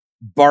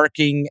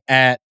barking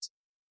at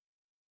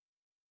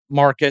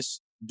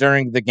Marcus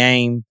during the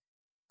game,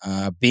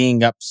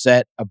 being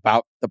upset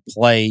about the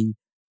play.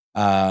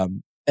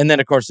 And then,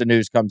 of course, the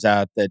news comes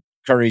out that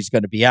Curry's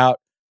going to be out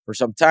for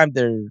some time.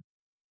 There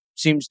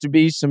seems to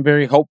be some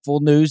very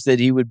hopeful news that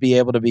he would be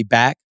able to be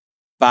back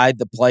by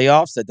the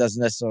playoffs. That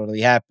doesn't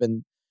necessarily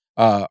happen,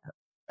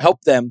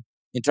 help them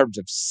in terms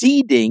of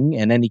seeding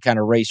and any kind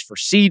of race for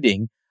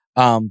seeding.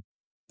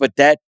 But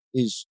that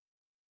is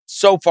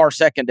so far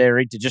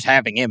secondary to just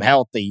having him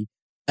healthy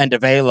and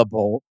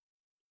available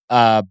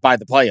by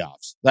the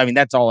playoffs. I mean,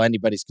 that's all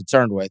anybody's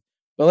concerned with.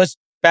 But let's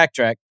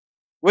backtrack.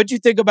 What do you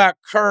think about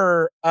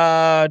Kerr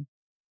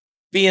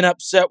being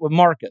upset with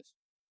Marcus?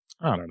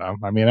 I don't know.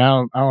 I mean,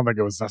 I don't think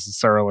it was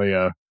necessarily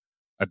a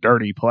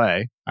dirty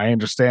play. I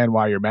understand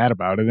why you're mad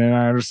about it, and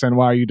I understand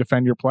why you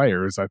defend your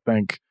players. I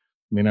think,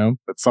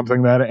 that's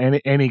something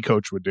that any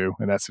coach would do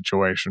in that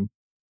situation.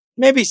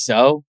 Maybe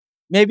so.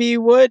 Maybe he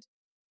would.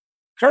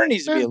 Kerr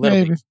needs to be a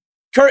little bit.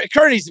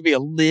 Kerr needs to be a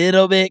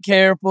little bit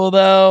careful,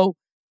 though.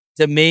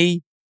 To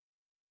me,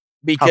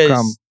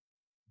 because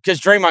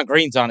Draymond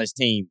Green's on his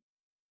team.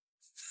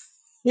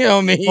 You know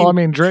what I mean? Well, I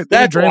mean,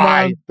 that's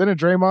why. Didn't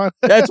Draymond?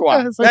 That's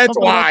why. That's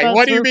why.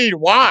 What do you mean?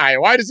 Why?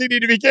 Why does he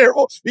need to be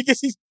careful? Because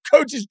he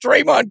coaches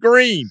Draymond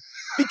Green.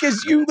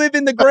 because you live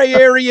in the gray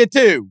area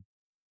too.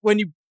 When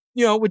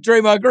with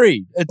Draymond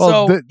Green, and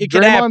it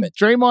can happen.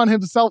 Draymond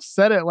himself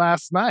said it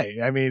last night.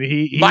 I mean,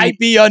 he might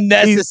be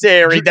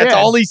unnecessary. That's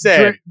all he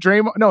said.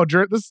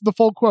 This is the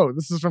full quote.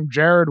 This is from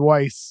Jared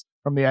Weiss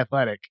from The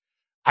Athletic.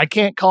 I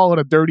can't call it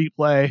a dirty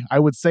play. I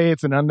would say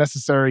it's an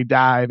unnecessary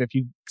dive. If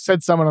you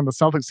said someone on the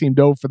Celtics team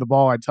dove for the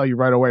ball, I'd tell you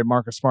right away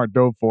Marcus Smart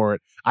dove for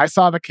it. I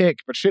saw the kick,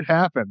 but shit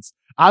happens.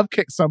 I've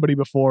kicked somebody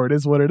before. It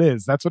is what it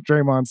is. That's what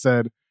Draymond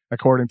said,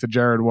 according to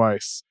Jared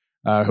Weiss,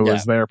 who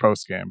was there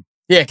post-game.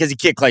 Yeah, because he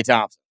kicked Klay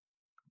Thompson.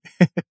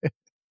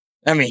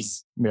 I mean,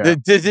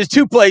 there's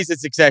two plays in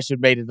succession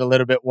made it a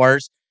little bit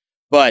worse.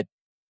 But,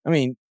 I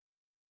mean,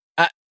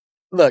 I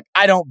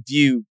don't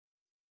view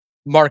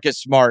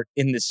Marcus Smart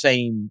in the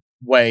same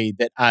way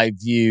that I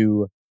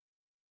view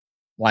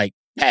like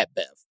Pat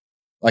Bev.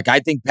 Like, I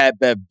think Pat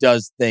Bev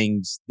does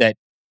things that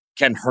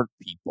can hurt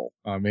people.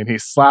 I mean, he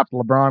slapped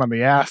LeBron on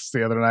the ass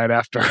the other night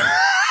after.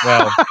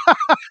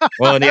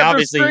 Well, and he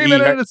obviously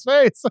in his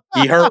face.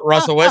 He hurt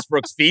Russell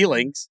Westbrook's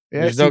feelings.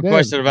 Yes, there's no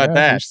question about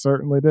that. He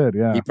certainly did.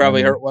 Yeah, he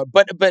probably hurt.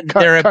 But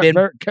there have been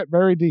cut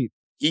very deep.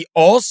 He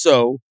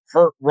also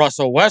hurt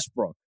Russell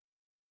Westbrook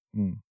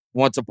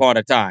once upon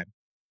a time,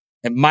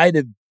 and might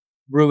have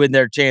ruined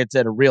their chance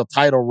at a real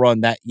title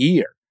run that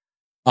year,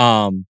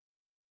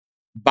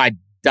 by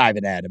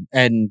diving at him.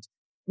 And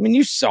I mean,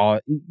 you saw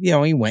it.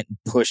 He went and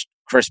pushed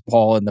Chris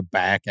Paul in the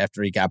back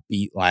after he got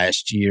beat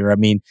last year. I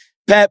mean,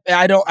 Pep,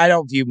 I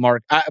don't view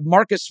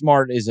Marcus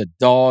Smart is a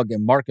dog,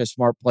 and Marcus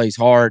Smart plays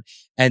hard,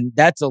 and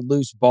that's a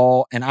loose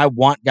ball. And I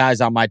want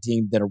guys on my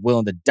team that are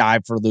willing to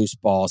dive for loose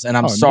balls. And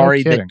I'm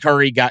sorry that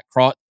Curry got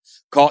caught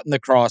in the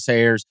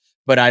crosshairs,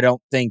 but I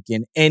don't think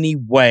in any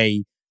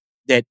way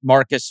that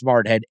Marcus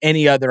Smart had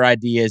any other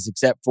ideas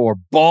except for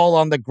ball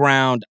on the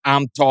ground.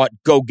 I'm taught,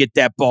 go get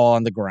that ball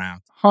on the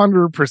ground.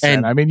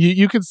 100%. I mean,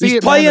 you can see he's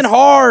it playing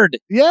hard.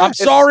 Yeah, I'm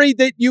sorry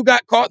that you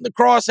got caught in the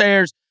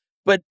crosshairs,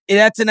 but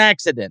that's an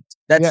accident.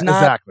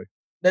 Exactly.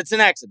 That's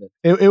an accident.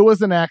 It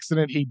was an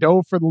accident. He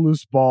dove for the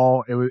loose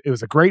ball. It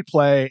was a great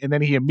play, and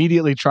then he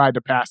immediately tried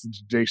to pass it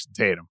to Jason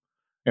Tatum.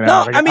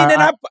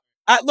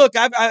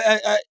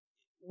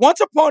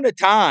 Once upon a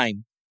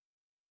time,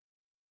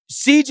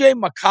 C.J.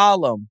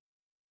 McCollum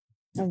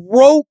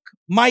broke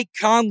Mike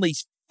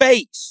Conley's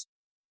face.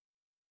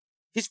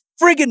 His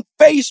friggin'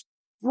 face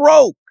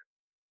broke.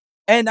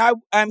 And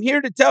I'm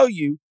here to tell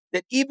you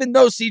that even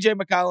though C.J.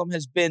 McCollum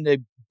has been a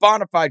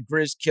bona fide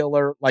Grizz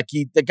killer,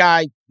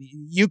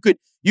 you could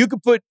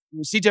put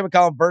C.J.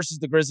 McCollum versus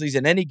the Grizzlies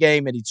in any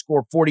game and he'd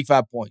score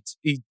 45 points.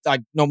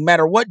 No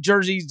matter what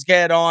jersey he's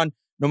got on,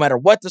 no matter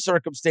what the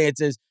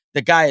circumstances,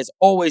 the guy has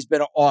always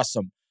been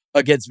awesome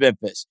against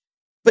Memphis.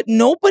 But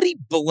nobody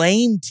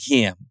blamed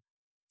him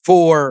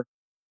for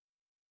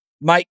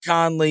Mike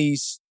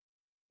Conley's,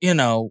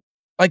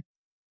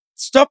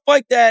 stuff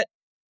like that.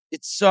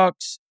 It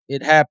sucks.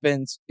 It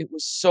happens. It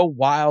was so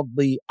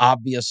wildly,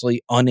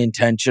 obviously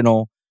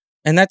unintentional.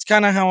 And that's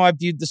kind of how I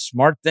viewed the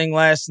Smart thing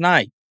last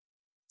night. It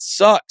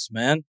sucks,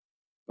 man.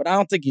 But I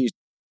don't think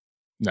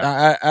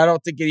I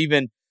don't think it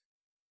even,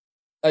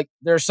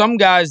 there are some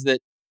guys that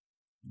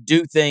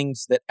do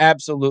things that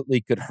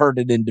absolutely could hurt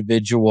an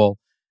individual.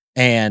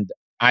 And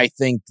I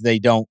think they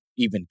don't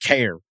even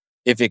care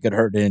if it could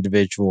hurt an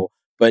individual.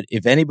 But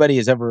if anybody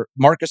has ever,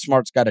 Marcus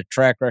Smart's got a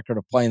track record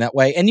of playing that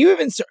way. And you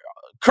even,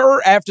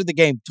 Kerr after the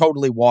game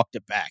totally walked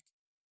it back.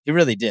 He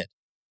really did.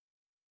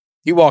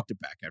 He walked it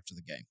back after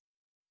the game.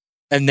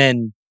 And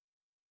then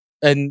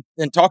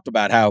talked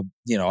about how,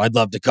 I'd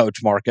love to coach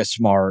Marcus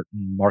Smart,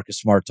 and Marcus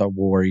Smart's a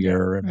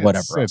warrior and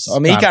whatever else. I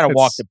mean, he kind of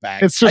walked it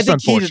back. It's just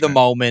unfortunate. Heat of the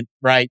moment,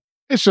 right?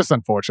 It's just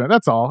unfortunate.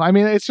 That's all. I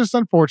mean, it's just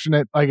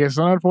unfortunate. It's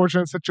an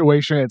unfortunate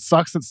situation. It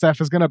sucks that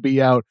Steph is going to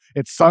be out.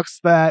 It sucks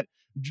that,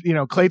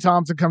 Klay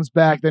Thompson comes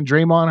back, then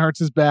Draymond hurts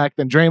his back,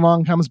 then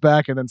Draymond comes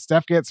back, and then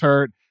Steph gets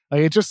hurt.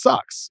 It just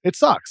sucks. It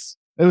sucks.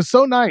 It was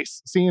so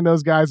nice seeing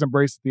those guys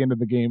embrace at the end of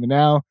the game, and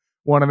now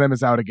one of them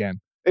is out again.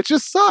 It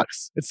just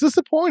sucks. It's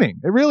disappointing.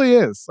 It really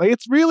is.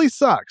 It really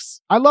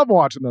sucks. I love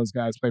watching those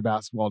guys play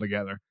basketball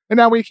together. And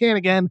now we can't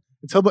again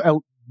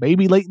until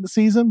maybe late in the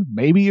season,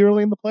 maybe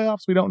early in the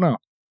playoffs. We don't know.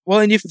 Well,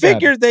 and you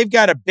figure they've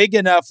got a big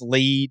enough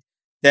lead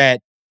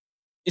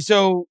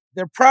so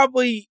they're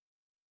probably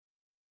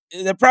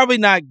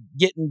not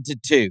getting to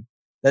 2.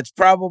 That's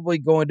probably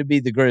going to be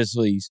the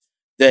Grizzlies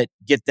that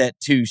get that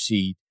 2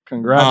 seed.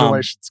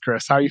 Congratulations,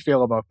 Chris. How you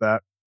feel about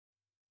that?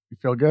 You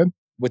feel good?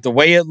 With the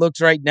way it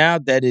looks right now,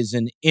 that is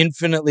an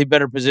infinitely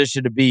better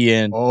position to be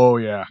in. Oh,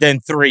 yeah. Than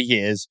 3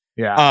 is.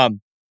 Yeah.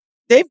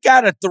 They've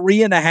got a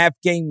 3.5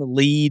 game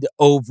lead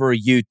over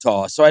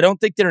Utah. So I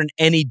don't think they're in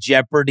any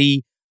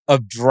jeopardy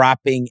of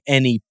dropping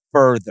any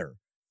further.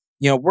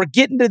 We're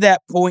getting to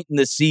that point in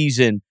the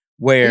season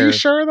where... Are you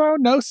sure, though?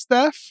 No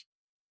Steph?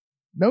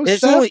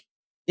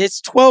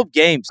 It's 12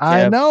 games, Kev.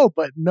 I know,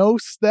 but no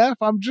Steph.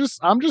 I'm just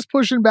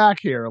pushing back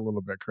here a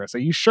little bit, Chris. Are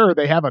you sure?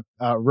 They have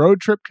a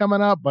road trip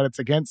coming up, but it's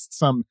against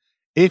some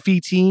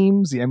iffy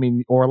teams. I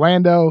mean,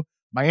 Orlando,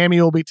 Miami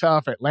will be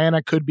tough.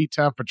 Atlanta could be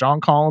tough, but John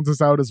Collins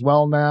is out as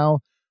well now.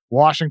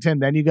 Washington.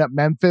 Then you got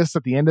Memphis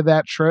at the end of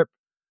that trip.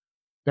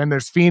 Then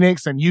there's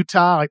Phoenix and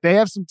Utah. Like, they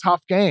have some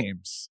tough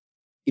games.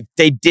 If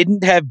they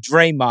didn't have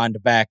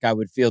Draymond back, I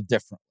would feel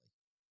differently.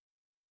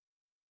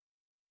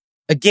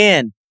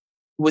 Again,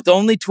 with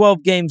only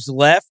 12 games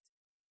left,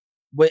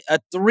 with a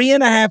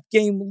 3.5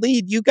 game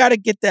lead, you got to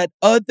get that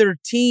other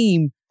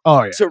team.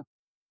 Oh, yeah.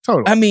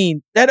 Totally. I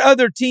mean, that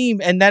other team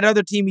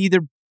either.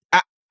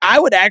 I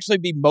would actually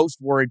be most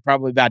worried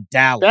probably about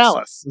Dallas.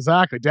 Dallas,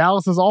 exactly.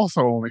 Dallas is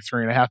also only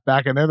 3.5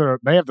 back, and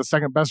they have the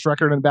second best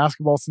record in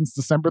basketball since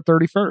December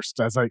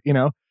 31st. As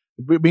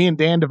me and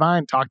Dan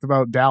Devine talked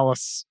about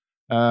Dallas,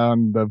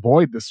 the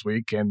Void this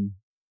week, and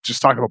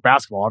just talking about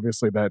basketball.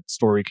 Obviously, that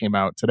story came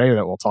out today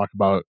that we'll talk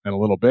about in a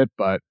little bit,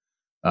 but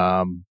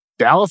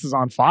Dallas is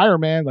on fire,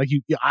 man. Like,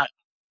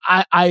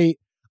 I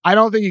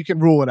don't think you can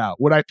rule it out.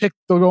 Would I pick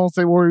the Golden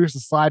State Warriors to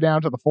slide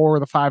down to the 4 or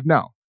the 5?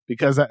 No.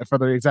 Because for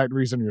the exact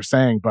reason you're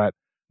saying, but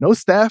no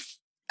Steph.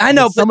 I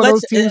know, but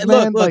those teams,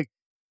 man, look,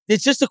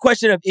 it's just a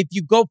question of if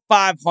you go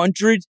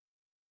 500.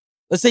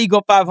 Let's say you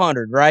go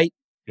 500, right?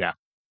 Yeah.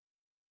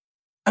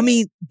 I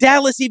mean,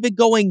 Dallas even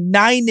going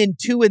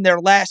 9-2 in their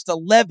last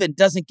 11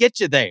 doesn't get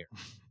you there.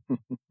 You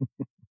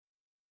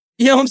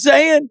know what I'm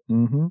saying?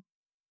 Mm-hmm.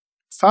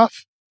 It's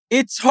tough.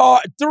 It's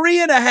hard.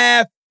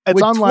 3.5 it's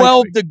with unlikely.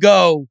 12 to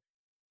go.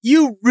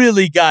 You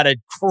really got a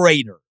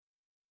crater.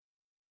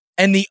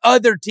 And the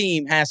other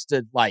team has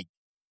to,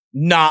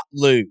 not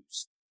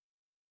lose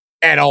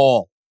at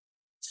all,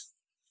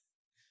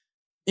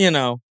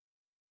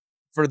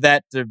 for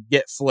that to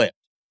get flipped.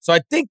 So I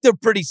think they're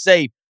pretty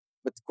safe.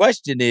 But the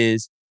question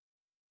is,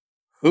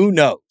 who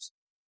knows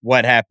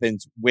what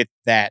happens with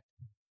that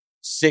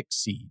 6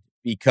 seed?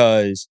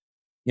 Because,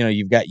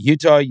 you've got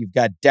Utah, you've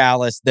got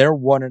Dallas. They're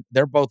both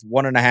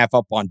 1.5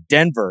 up on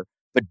Denver,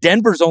 but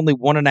Denver's only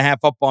 1.5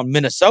 up on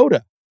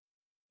Minnesota.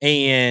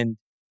 And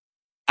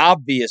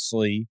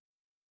obviously,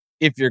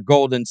 if you're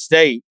Golden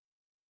State,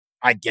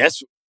 I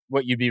guess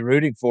what you'd be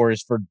rooting for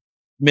is for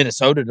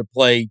Minnesota to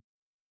play,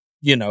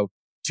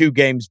 2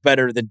 games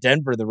better than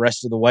Denver the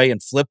rest of the way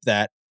and flip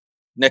that.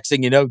 Next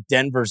thing you know,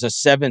 Denver's a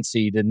 7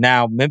 seed, and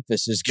now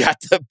Memphis has got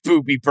the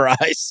booby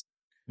prize.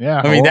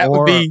 Yeah, I mean,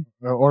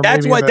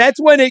 that's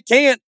when it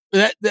can't.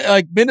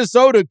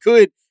 Minnesota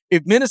could,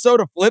 if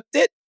Minnesota flipped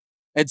it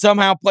and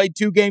somehow played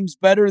 2 games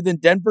better than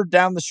Denver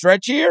down the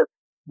stretch here,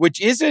 which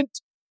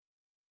isn't.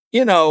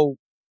 They're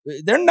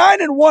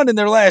 9-1 in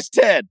their last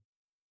 10.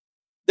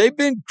 They've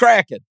been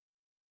cracking.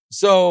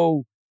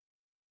 So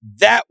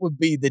that would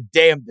be the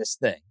damnedest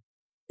thing,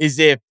 is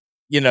if,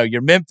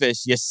 you're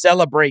Memphis, you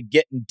celebrate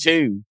getting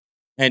 2,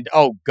 and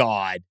oh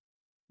God,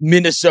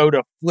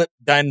 Minnesota flipped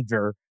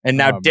Denver, and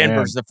now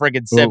Denver's the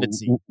friggin' 7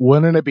 seed.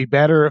 Wouldn't it be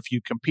better if you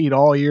compete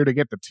all year to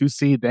get the 2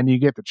 seed, then you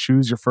get to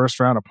choose your first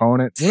round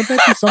opponent? Wouldn't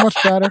that be so much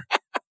better?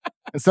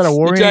 Instead of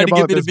worrying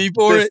about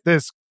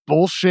this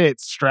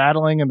bullshit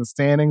straddling in the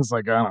standings,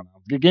 I don't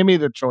know. You give me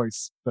the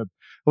choice. I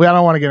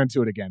don't want to get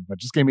into it again, but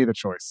just give me the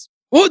choice.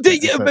 Well,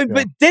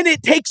 but then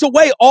it takes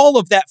away all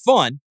of that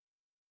fun.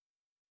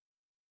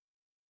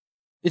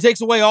 It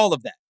takes away all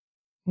of that.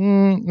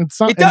 In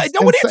some ways,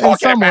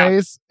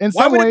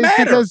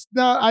 because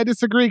I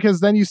disagree.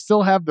 Because then you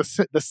still have the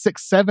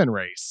 6-7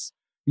 race.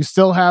 You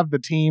still have the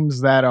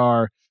teams that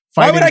are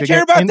fighting. Why would I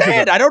care about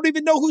that? I don't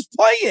even know who's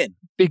playing.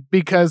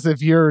 Because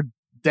if you're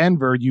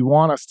Denver, you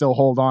want to still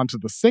hold on to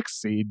the 6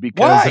 seed,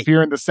 because if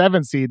you're in the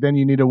 7 seed, then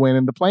you need to win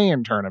in the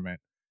play-in tournament.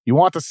 You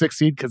want the 6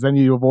 seed because then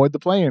you avoid the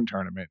play-in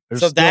tournament.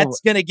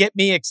 That's going to get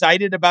me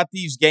excited about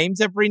these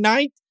games every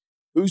night.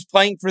 Who's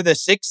playing for the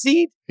 6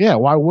 seed? Yeah,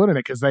 why wouldn't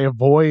it? Because they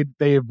avoid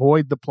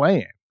the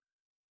play-in.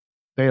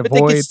 But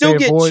they can still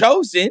get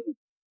chosen.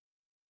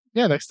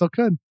 Yeah, they still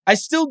could. I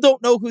still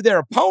don't know who their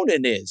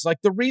opponent is.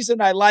 The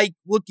reason I like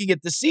looking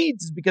at the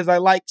seeds is because I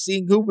like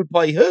seeing who would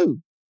play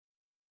who,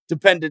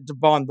 dependent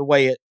upon the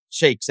way it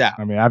shakes out.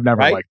 I mean, I've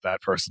never liked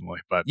that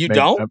personally, but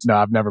don't? No,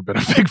 I've never been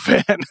a big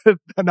fan.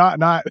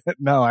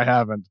 No, I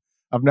haven't.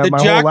 I've never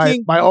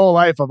my whole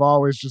life. I've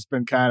always just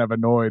been kind of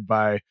annoyed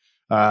by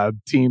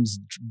teams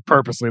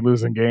purposely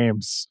losing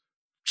games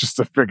just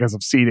because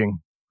of seeding.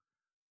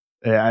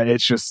 Yeah,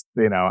 it's just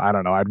I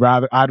don't know. I'd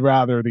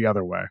rather the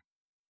other way.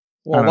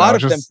 Well, a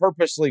lot of them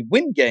purposely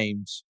win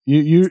games.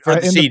 For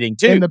the seeding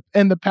too.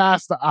 In the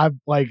past,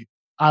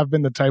 I've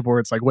been the type where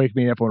it's wake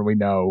me up when we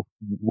know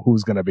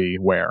who's going to be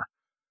where.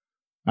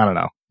 I don't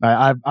know.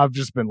 I've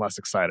just been less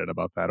excited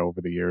about that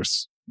over the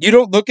years. You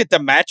don't look at the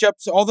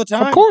matchups all the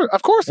time?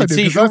 Of course I do.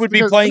 See who would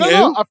be playing who?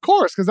 No, of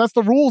course, because that's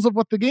the rules of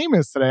what the game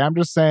is today. I'm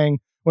just saying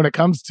when it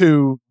comes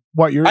to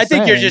what you're saying. I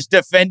think you're just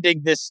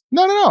defending this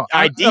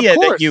idea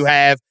that you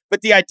have.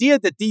 But the idea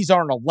that these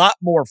aren't a lot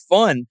more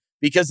fun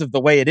because of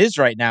the way it is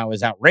right now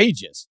is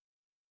outrageous.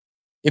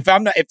 If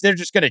they're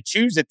just going to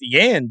choose at the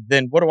end,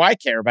 then what do I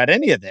care about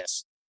any of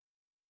this?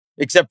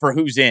 Except for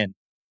who's in.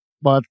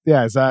 But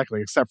yeah,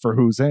 exactly. Except for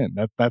who's in.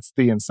 That's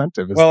the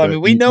incentive.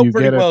 We know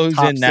pretty well who's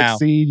in now.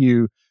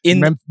 Seed,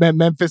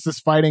 Memphis is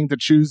fighting to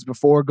choose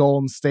before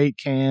Golden State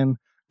can.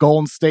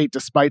 Golden State,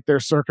 despite their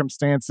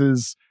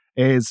circumstances,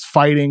 is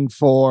fighting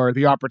for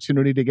the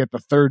opportunity to get the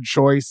third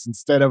choice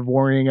instead of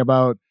worrying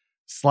about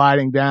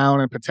sliding down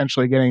and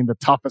potentially getting the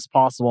toughest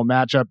possible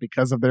matchup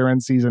because of their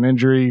in-season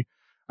injury.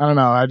 I don't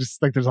know. I just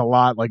think there's a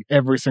lot, like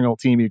every single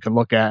team you can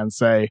look at and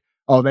say,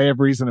 oh, they have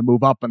reason to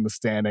move up in the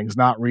standings,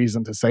 not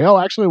reason to say, oh,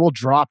 actually, we'll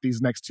drop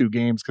these next 2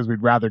 games because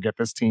we'd rather get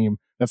this team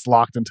that's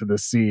locked into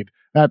this seed.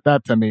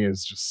 That to me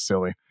is just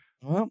silly.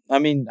 Well, I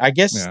mean, I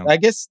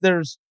guess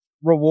there's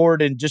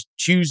reward in just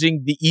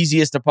choosing the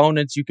easiest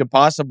opponents you could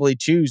possibly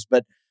choose,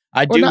 but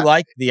I do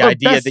like the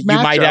idea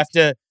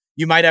that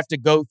you might have to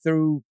go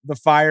through the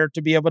fire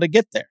to be able to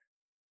get there.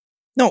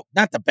 No,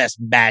 not the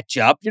best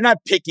matchup. You're not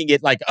picking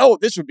it like, oh,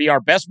 this would be our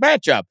best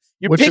matchup.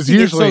 You're picking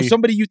it so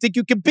somebody you think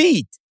you can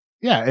beat.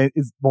 Yeah,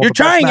 you're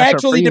trying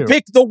actually to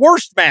pick the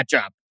worst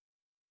matchup.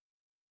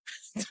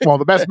 Well,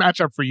 the best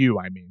matchup for you,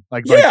 I mean.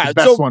 Like the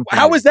best one for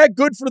how you. is that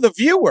good for the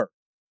viewer?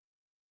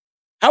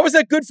 How is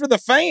that good for the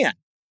fan?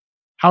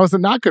 How is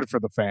it not good for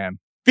the fan?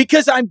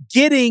 Because I'm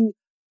getting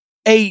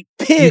a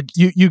pick.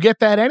 You get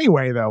that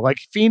anyway, though. Like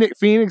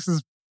Phoenix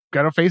is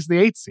going to face the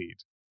 8th seed.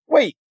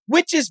 Wait,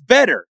 which is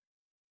better?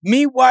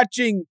 Me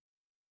watching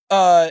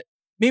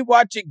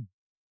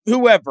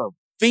whoever,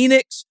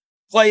 Phoenix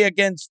play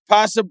against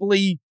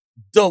possibly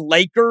the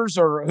Lakers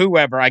or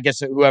whoever. I guess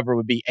whoever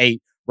would be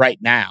 8 right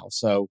now.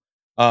 So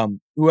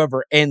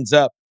whoever ends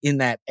up in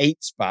that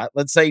 8 spot,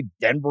 let's say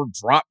Denver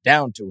dropped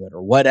down to it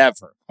or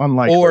whatever.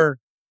 Unlikely.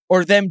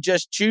 Or them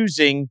just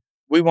choosing,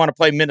 we want to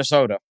play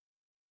Minnesota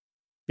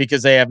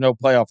because they have no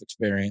playoff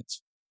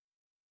experience.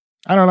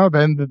 I don't know.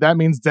 Then that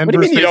means Denver's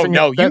What do you mean you don't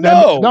know?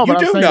 No, but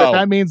I'm saying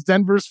that means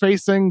Denver's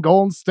facing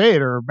Golden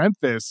State or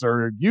Memphis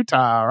or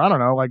Utah or I don't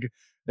know. Like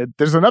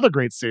there's another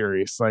great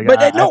series. Like,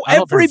 but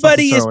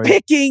everybody is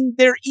picking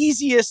their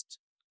easiest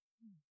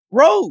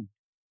road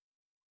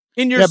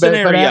in your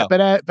scenario.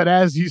 But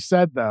as you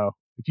said though,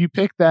 if you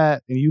pick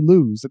that and you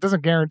lose, it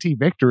doesn't guarantee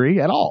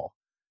victory at all.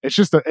 It's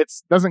just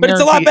doesn't. But it's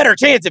a lot better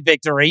chance of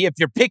victory if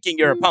you're picking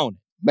your opponent.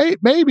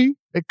 Maybe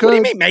it could. What do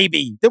you mean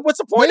maybe? Then what's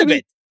the point of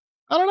it?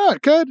 I don't know.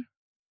 It could.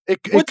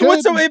 It could.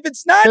 If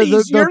it's not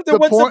easier, then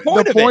what's the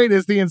point of it? The point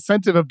is the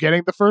incentive of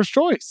getting the first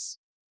choice,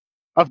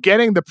 of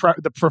getting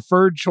the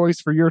preferred choice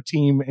for your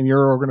team and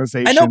your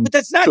organization. I know, but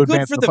that's not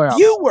good for the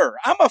viewer.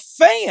 I'm a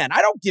fan.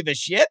 I don't give a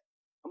shit.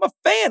 I'm a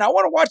fan. I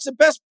want to watch the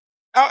best.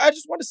 I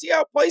just want to see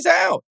how it plays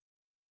out.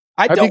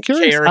 I don't care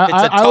if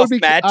it's a tough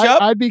matchup.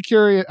 I'd be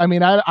curious. I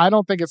mean, I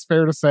don't think it's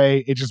fair to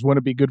say it just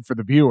wouldn't be good for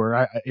the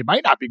viewer. It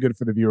might not be good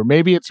for the viewer.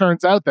 Maybe it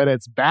turns out that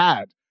it's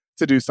bad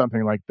to do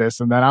something like this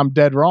and that I'm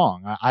dead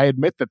wrong. I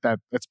admit that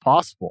it's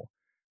possible.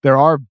 There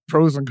are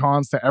pros and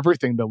cons to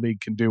everything the league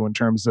can do in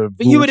terms of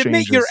But you would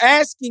admit you're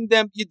asking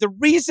them, the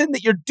reason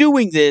that you're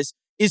doing this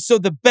is so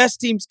the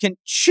best teams can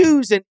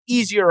choose an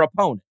easier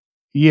opponent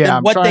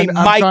than what they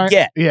might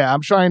get. Yeah,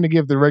 I'm trying to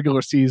give the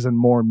regular season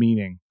more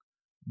meaning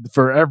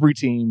for every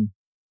team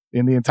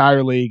in the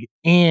entire league,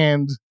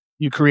 and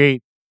you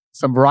create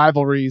some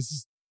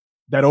rivalries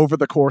that over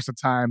the course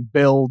of time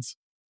build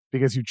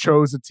because you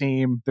chose a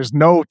team. There's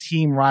no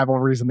team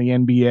rivalries in the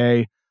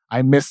NBA.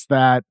 I miss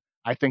that.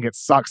 I think it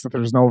sucks that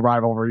there's no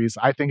rivalries.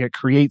 I think it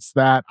creates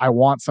that. I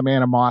want some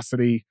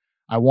animosity.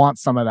 I want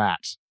some of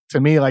that.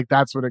 To me, like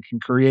that's what it can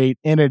create,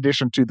 in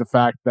addition to the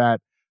fact that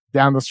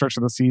down the stretch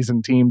of the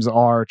season, teams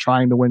are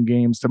trying to win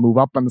games to move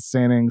up in the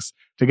standings,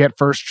 to get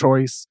first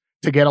choice,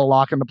 to get a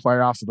lock in the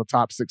playoffs with the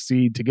top 6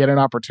 seed, to get an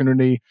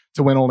opportunity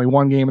to win only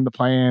 1 game in the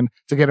play-in,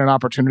 to get an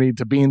opportunity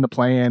to be in the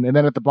play-in, and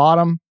then at the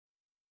bottom,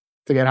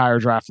 to get higher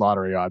draft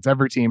lottery odds.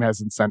 Every team has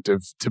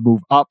incentive to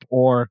move up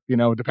or,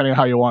 depending on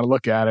how you want to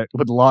look at it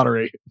with the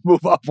lottery,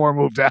 move up or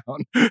move down.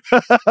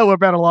 What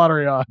better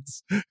lottery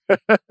odds?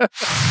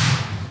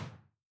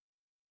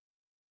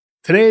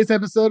 Today's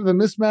episode of The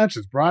Mismatch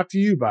is brought to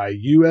you by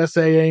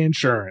USAA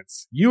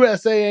Insurance.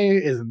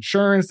 USAA is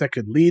insurance that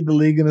could lead the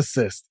league in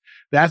assists.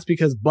 That's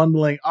because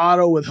bundling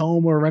auto with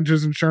home or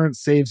renter's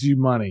insurance saves you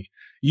money.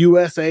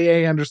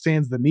 USAA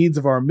understands the needs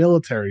of our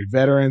military,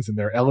 veterans, and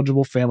their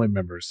eligible family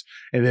members,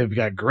 and they've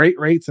got great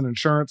rates and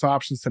insurance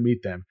options to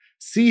meet them.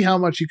 See how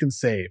much you can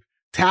save.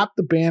 Tap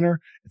the banner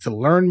to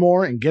learn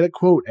more and get a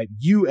quote at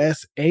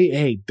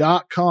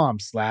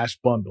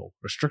usaa.com/bundle.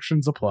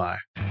 Restrictions apply.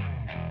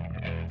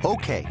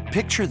 Okay,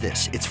 picture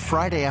this. It's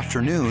Friday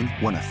afternoon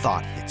when a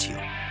thought hits you.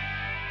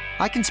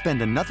 I can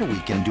spend another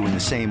weekend doing the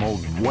same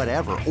old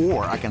whatever,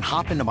 or I can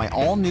hop into my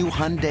all-new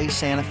Hyundai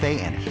Santa Fe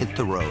and hit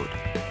the road.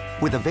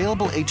 With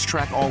available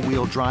H-Track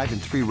all-wheel drive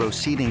and 3-row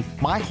seating,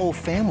 my whole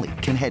family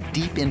can head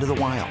deep into the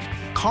wild.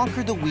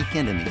 Conquer the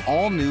weekend in the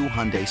all-new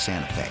Hyundai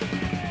Santa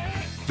Fe.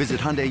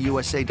 Visit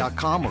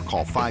HyundaiUSA.com or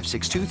call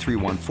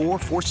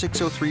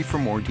 562-314-4603 for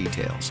more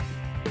details.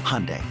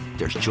 Hyundai,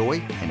 there's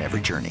joy in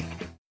every journey.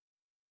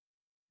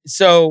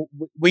 So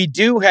we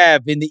do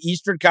have in the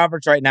Eastern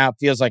Conference right now, it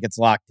feels like it's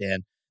locked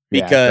in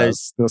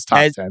because those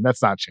top 10,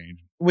 that's not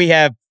changing.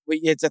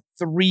 It's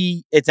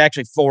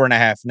actually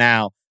 4.5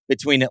 now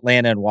between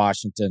Atlanta and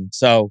Washington.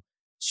 So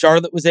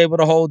Charlotte was able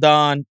to hold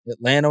on.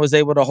 Atlanta was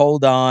able to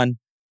hold on.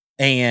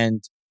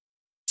 And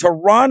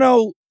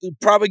Toronto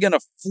probably going to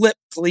flip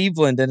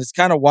Cleveland, and it's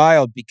kind of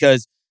wild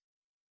because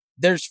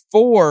there's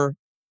 4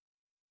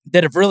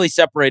 that have really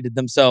separated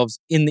themselves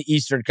in the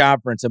Eastern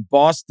Conference, and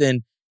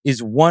Boston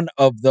is one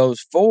of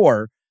those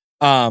 4.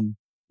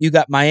 You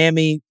got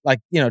Miami,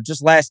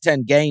 just last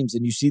 10 games,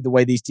 and you see the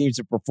way these teams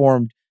have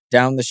performed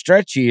down the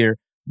stretch here.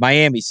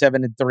 Miami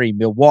 7-3,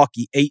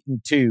 Milwaukee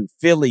 8-2,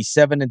 Philly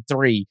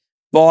 7-3,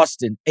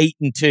 Boston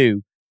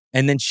 8-2,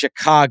 and then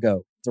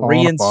Chicago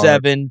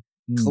 3-7,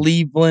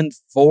 Cleveland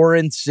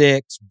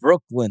 4-6,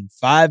 Brooklyn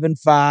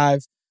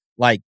 5-5,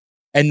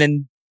 and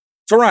then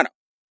Toronto,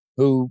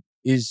 who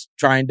is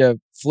trying to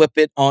flip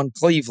it on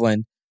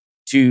Cleveland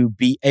to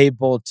be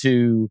able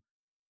to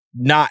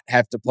not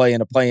have to play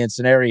in a play-in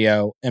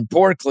scenario. And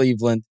poor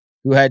Cleveland,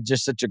 who had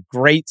just such a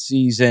great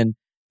season.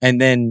 And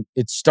then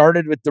it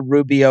started with the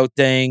Rubio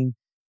thing.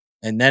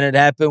 And then it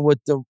happened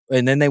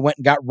and then they went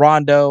and got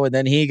Rondo, and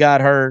then he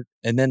got hurt.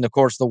 And then, of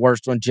course, the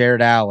worst one,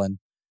 Jared Allen.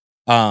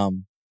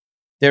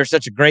 They're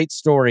such a great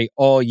story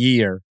all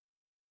year.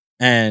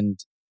 And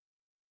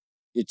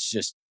it's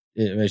just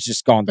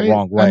gone the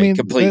wrong way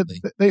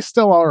completely. They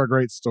still are a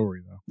great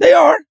story, though. They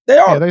are.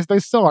 Yeah, they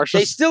still are.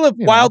 They still have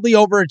wildly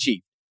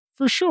overachieved.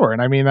 For sure.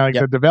 And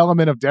the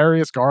development of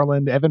Darius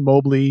Garland, Evan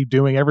Mobley,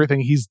 doing everything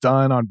he's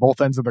done on both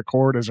ends of the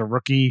court as a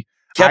rookie.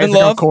 Kevin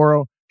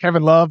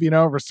Love,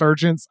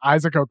 resurgence.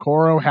 Isaac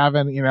Okoro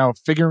having,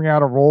 figuring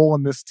out a role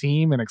in this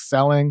team and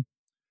excelling.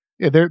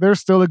 Yeah, they're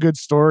still a good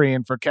story.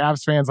 And for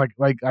Cavs fans,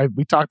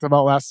 we talked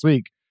about last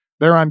week,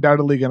 they're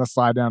undoubtedly going to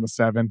slide down to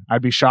 7.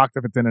 I'd be shocked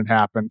if it didn't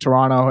happen.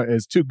 Toronto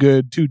is too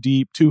good, too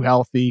deep, too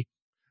healthy.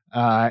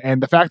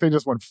 And the fact they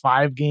just won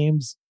 5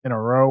 games in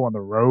a row on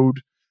the road,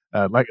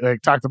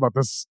 talked about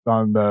this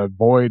on the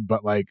Void,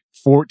 but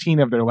 14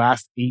 of their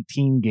last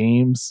 18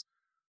 games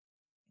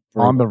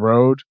on the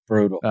road.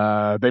 Brutal.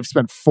 They've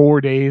spent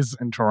 4 days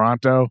in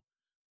Toronto,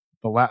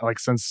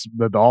 since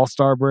the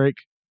All-Star break.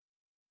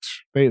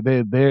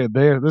 They're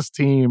this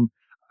team,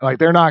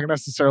 they're not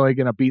necessarily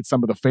going to beat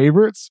some of the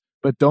favorites,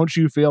 but don't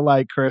you feel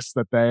like, Chris,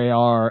 that they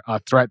are a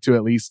threat to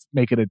at least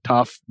make it a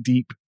tough,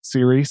 deep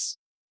series?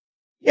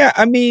 Yeah,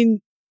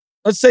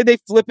 let's say they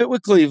flip it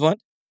with Cleveland.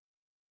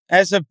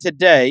 As of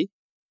today,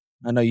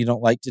 I know you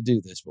don't like to do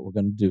this, but we're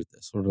going to do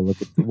this. We're going to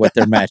look at what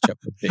their matchup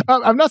would be.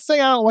 I'm not saying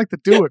I don't like to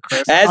do it,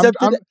 Chris. I'm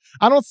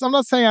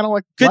not saying I don't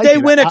like. Could they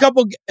win a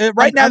couple?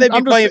 Right now, they'd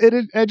be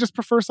playing. I just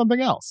prefer something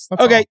else.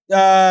 Okay.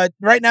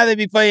 Right now, they'd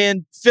be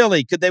playing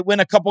Philly. Could they win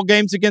a couple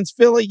games against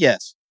Philly?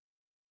 Yes.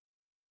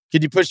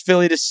 Could you push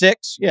Philly to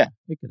 6? Yeah,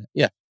 you could.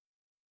 Yeah.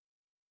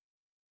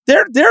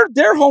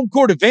 Their home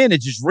court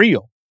advantage is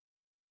real,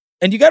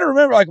 and you got to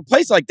remember, a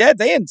place like that,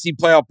 they hadn't seen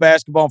playoff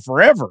basketball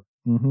forever.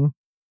 Mm-hmm.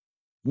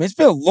 It's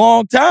been a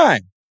long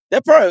time.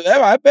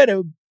 I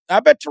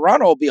bet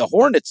Toronto will be a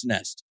hornet's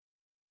nest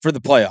for the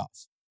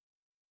playoffs.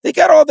 They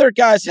got all their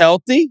guys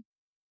healthy.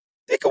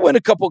 They could win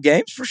a couple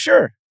games for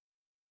sure.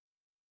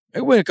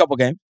 They could win a couple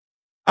games.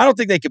 I don't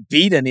think they could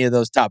beat any of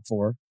those top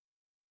 4.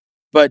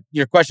 But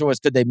your question was,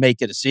 could they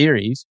make it a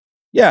series?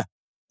 Yeah,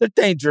 they're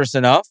dangerous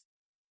enough.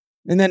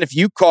 And then if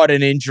you caught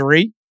an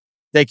injury,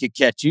 they could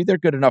catch you. They're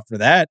good enough for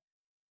that.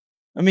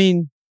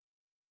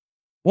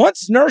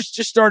 Once Nurse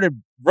just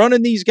started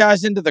running these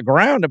guys into the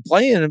ground and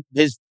playing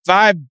his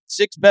 5-6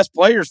 best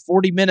players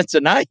 40 minutes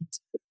a night,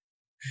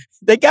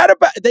 they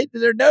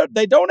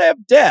don't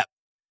have depth,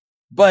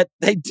 but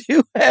they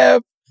do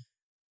have,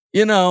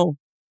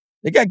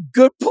 they got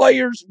good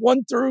players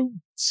 1 through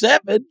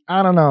 7.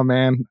 I don't know,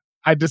 man.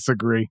 I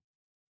disagree.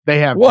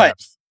 They have what?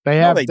 Depth. They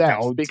have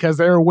depth because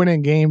they were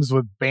winning games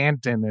with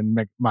Banton and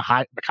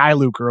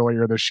Mikhailuk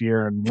earlier this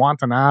year and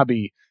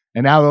Watanabe,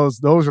 and now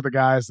those are the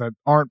guys that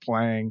aren't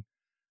playing.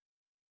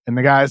 And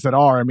the guys that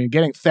are,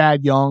 getting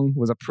Thad Young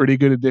was a pretty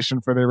good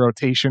addition for their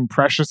rotation.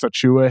 Precious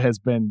Achiuwa has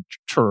been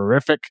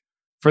terrific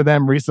for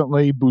them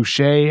recently.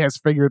 Boucher has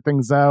figured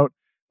things out.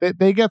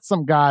 They get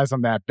some guys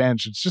on that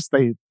bench. It's just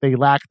they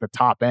lack the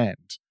top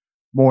end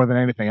more than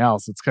anything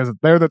else. It's because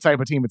they're the type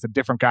of team, it's a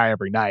different guy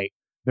every night.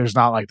 There's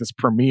not this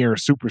premier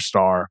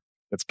superstar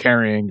that's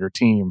carrying your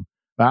team.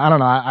 I don't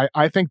know.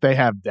 I think they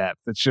have depth.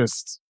 It's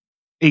just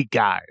 8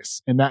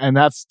 guys. And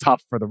that's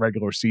tough for the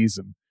regular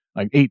season.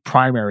 8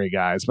 primary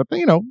guys, but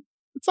it's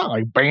not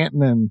like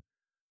Banton and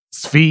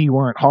Svi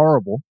weren't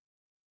horrible.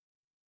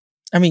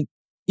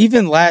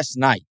 Even last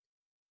night,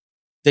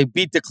 they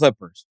beat the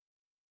Clippers.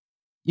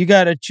 You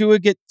got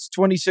Achiuwa gets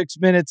 26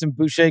 minutes and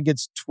Boucher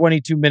gets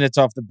 22 minutes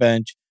off the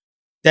bench.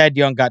 Thad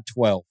Young got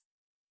 12.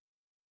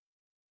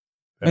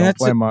 They don't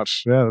play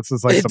much. Yeah, this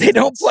is they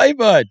don't play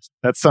much.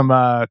 That's some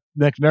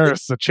Nick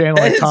Nurse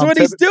channeling. That's what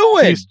he's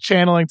doing. He's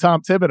channeling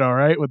Tom Thibodeau,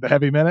 right, with the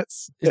heavy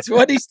minutes. It's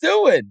what he's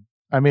doing.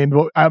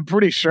 I'm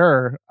pretty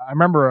sure. I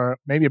remember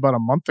maybe about a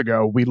month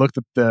ago, we looked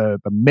at the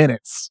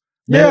minutes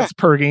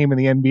per game in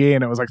the NBA,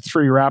 and it was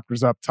 3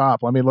 Raptors up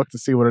top. Let me look to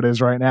see what it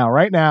is right now.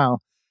 Right now,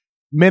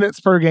 minutes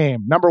per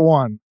game. Number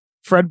 1,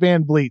 Fred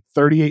VanVleet,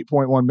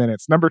 38.1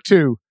 minutes. Number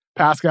 2,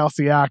 Pascal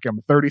Siakam,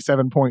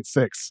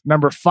 37.6.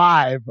 Number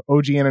 5,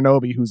 OG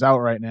Anunoby, who's out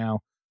right now,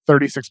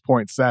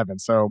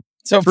 36.7. So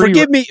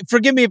forgive me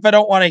if I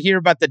don't want to hear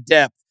about the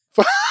depth,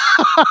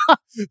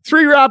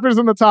 3 Raptors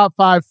in the top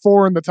 5,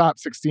 4 in the top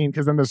 16,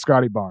 because then there's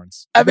Scotty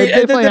Barnes. I mean,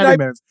 they play heavy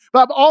minutes.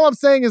 But all I'm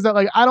saying is that,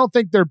 like, I don't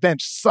think their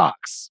bench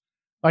sucks.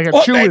 Like,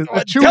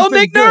 tell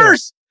Nick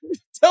Nurse.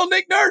 Tell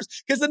Nick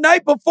Nurse. Because the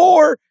night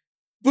before,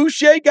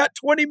 Boucher got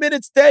 20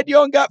 minutes, Thad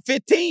Young got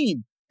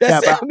 15.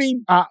 That's but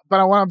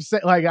what I'm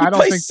saying, like, I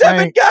don't think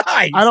 7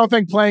 guys. I don't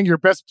think playing your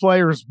best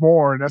players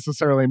more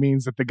necessarily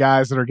means that the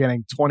guys that are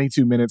getting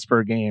 22 minutes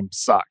per game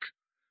suck.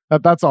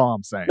 That's all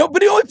I'm saying. No,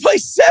 but he only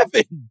plays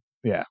 7.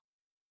 Yeah,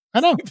 I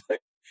know.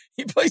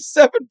 He plays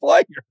 7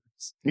 players.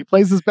 He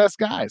plays his best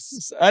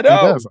guys. I know. He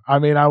does. I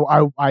mean,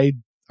 I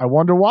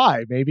wonder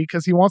why. Maybe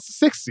because he wants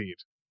the 6th seed.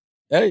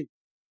 Hey,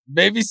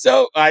 maybe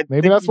so.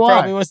 Maybe that's why.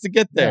 Probably wants to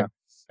get there.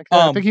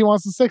 Yeah. I think he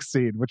wants the 6th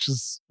seed, which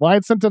is why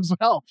incentives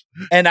help.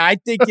 And I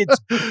think it's,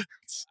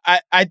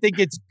 I think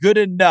it's good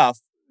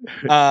enough.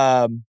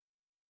 I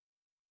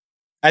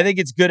think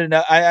it's good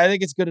enough. I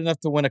think it's good enough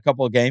to win a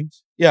couple of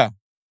games. Yeah.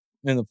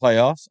 In the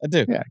playoffs. I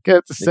do. Yeah. Get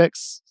it to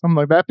 6, something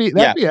like that.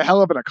 That'd be a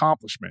hell of an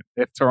accomplishment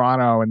if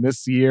Toronto in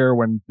this year,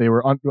 when they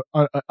were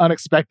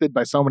unexpected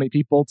by so many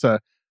people to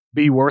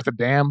be worth a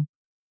damn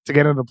to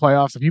get into the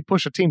playoffs. If you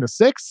push a team to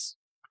 6,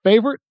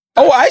 favorite.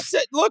 Oh, I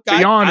said, look,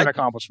 beyond an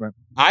accomplishment.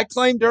 I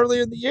claimed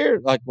earlier in the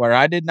year, like, where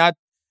I did not,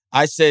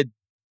 I said,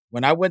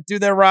 when I went through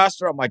their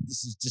roster, I'm like,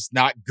 this is just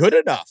not good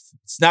enough.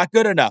 It's not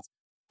good enough.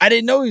 I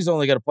didn't know he was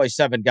only going to play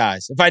 7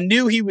 guys. If I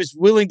knew he was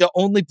willing to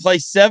only play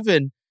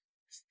 7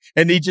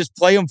 and he just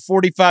play them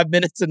 45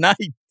 minutes a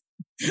night,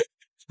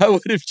 I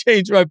would have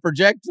changed my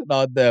projection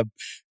on them,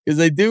 because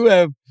they do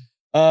have,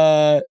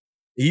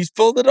 he's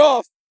pulled it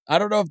off. I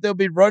don't know if they'll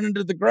be running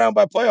to the ground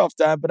by playoff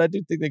time, but I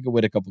do think they could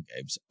win a couple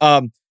games.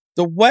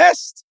 The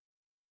West,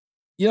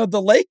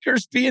 the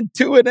Lakers being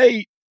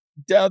 2-8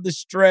 down the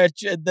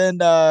stretch, and then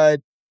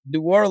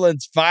New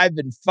Orleans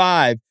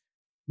 5-5.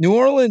 New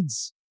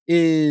Orleans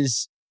they're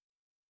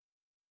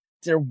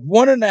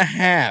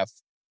 1.5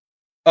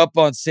 up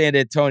on San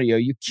Antonio.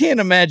 You can't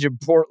imagine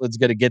Portland's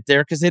going to get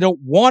there because they don't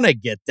want to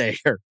get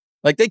there.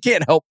 Like, they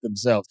can't help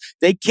themselves.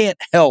 They can't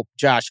help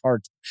Josh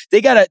Hart.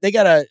 They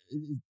gotta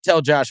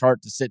tell Josh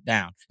Hart to sit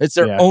down. It's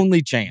their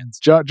only chance.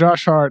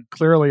 Josh Hart,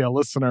 clearly a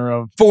listener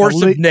of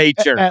Force of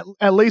Nature.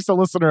 At least a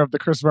listener of the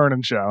Chris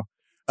Vernon show.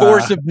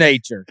 Force of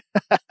Nature.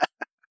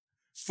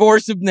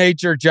 Force of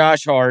Nature,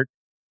 Josh Hart.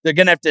 They're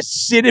gonna have to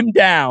sit him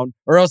down,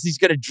 or else he's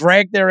gonna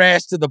drag their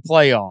ass to the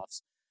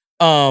playoffs.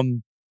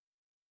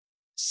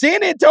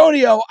 San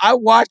Antonio, I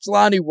watched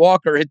Lonnie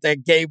Walker hit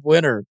that game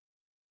winner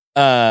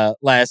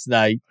last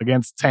night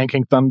against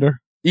Tanking Thunder.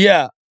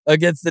 Yeah,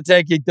 against the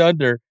Tanking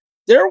Thunder.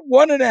 They're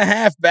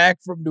 1.5 back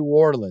from New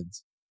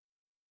Orleans,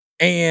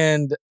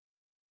 and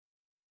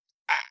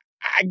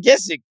I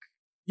guess it,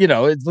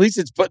 at least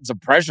it's putting some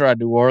pressure on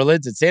New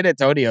Orleans, and San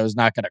Antonio is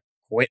not going to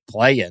quit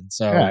playing.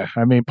 So yeah,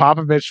 I mean,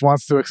 Popovich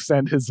wants to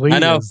extend his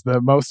lead as the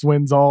most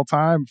wins all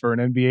time for an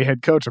NBA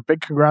head coach. A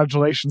big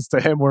congratulations to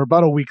him. We're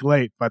about a week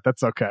late, but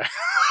that's okay.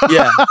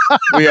 Yeah,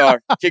 we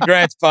are.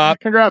 Congrats, Pop.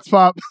 Congrats,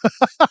 Pop.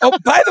 Oh,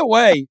 by the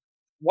way,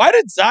 why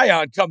did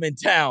Zion come in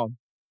town?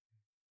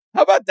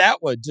 How about that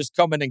one? Just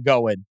coming and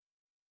going.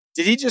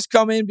 Did he just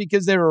come in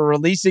because they were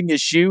releasing his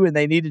shoe and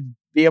they needed to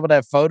be able to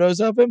have photos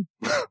of him?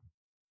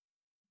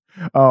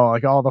 Oh,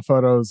 like all the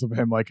photos of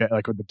him, like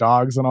with the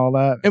dogs and all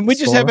that. And we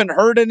just haven't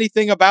heard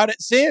anything about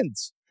it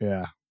since.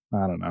 Yeah,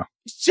 I don't know.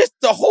 It's just,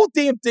 the whole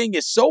damn thing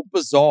is so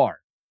bizarre.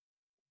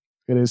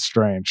 It is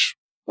strange.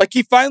 Like,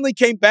 he finally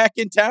came back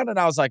in town, and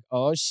I was like,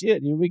 oh,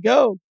 shit, here we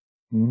go.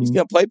 Mm-hmm. He's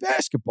going to play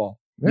basketball.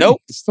 Yeah,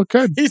 nope. He still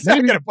could. He's not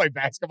going to play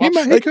basketball.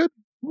 He could.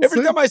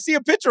 Every time I see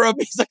a picture of him,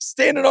 he's like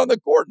standing on the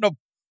court in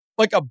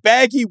a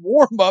baggy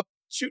warm-up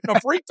shooting a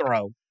free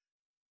throw.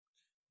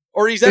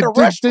 Or he's at a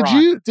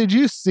restaurant. Did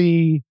you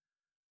see,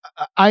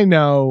 I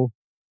know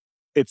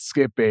it's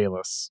Skip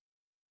Bayless,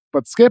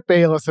 but Skip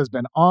Bayless has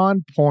been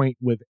on point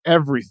with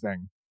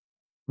everything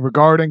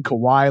regarding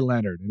Kawhi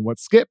Leonard. And what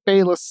Skip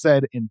Bayless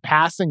said in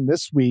passing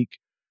this week,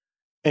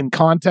 in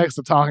context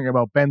of talking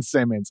about Ben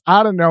Simmons,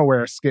 out of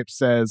nowhere, Skip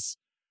says,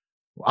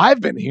 I've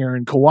been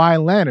hearing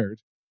Kawhi Leonard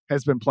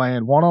has been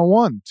playing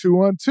 1-on-1,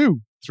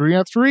 2-on-2,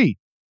 3-on-3,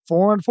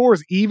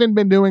 4-on-4s, even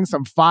been doing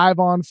some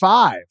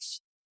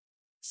 5-on-5s.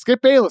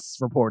 Skip Bayless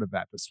reported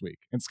that this week.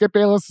 And Skip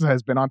Bayless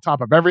has been on top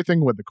of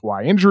everything with the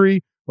Kawhi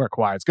injury, where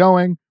Kawhi's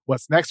going,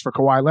 what's next for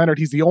Kawhi Leonard.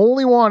 He's the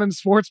only one in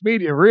sports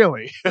media,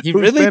 really. He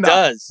really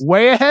does.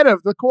 Way ahead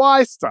of the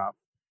Kawhi stuff.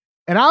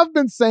 And I've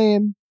been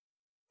saying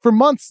for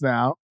months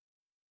now,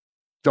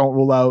 don't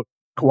rule out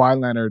Kawhi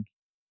Leonard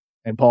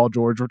and Paul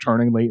George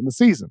returning late in the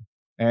season.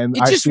 And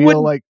I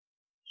feel like...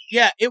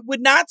 Yeah, it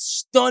would not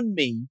stun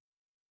me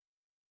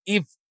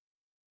if,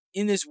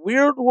 in this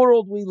weird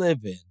world we live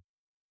in,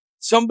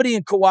 somebody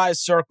in Kawhi's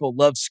circle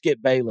loved Skip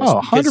Bayless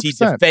because he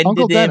defended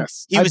Uncle him.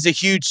 Dennis. He was a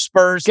huge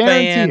Spurs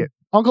fan. It.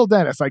 Uncle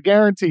Dennis, I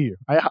guarantee you.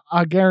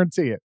 I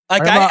guarantee it.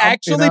 Like, I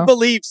actually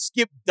believe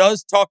Skip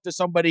does talk to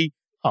somebody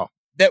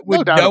that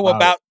would know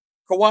about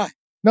Kawhi.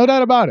 No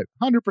doubt about it.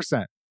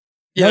 100%.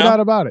 No doubt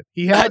about it.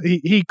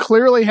 He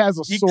clearly has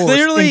a source. He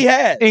clearly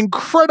has.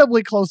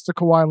 Incredibly close to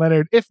Kawhi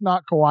Leonard, if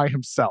not Kawhi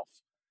himself.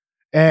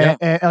 And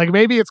like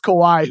maybe it's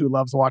Kawhi who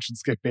loves watching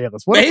Skip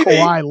Bayless. What if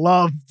Kawhi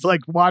loved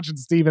like watching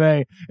Stephen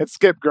A. and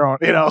Skip growing,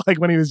 like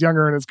when he was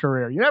younger in his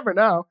career? You never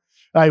know.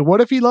 Like,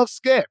 what if he loves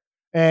Skip?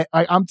 And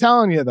I'm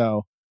telling you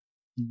though,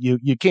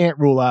 you can't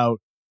rule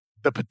out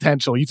the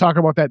potential. You talk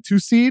about that 2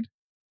 seed.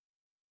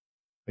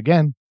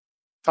 Again,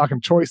 talking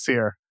choice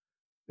here.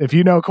 If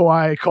you know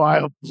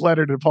Kawhi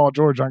Leonard and Paul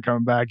George aren't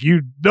coming back,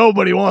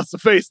 nobody wants to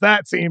face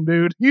that team,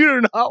 dude.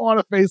 You do not want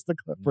to face the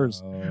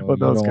Clippers with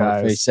those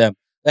guys. Face them.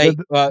 Hey,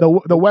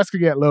 the West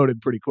could get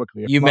loaded pretty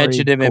quickly. You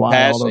mentioned him in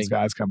passing. All those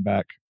guys come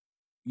back.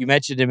 You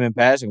mentioned him in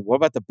passing. What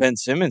about the Ben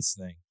Simmons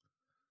thing?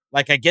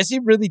 Like, I guess he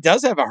really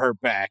does have a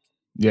hurt back.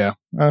 Yeah,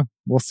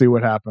 we'll see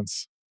what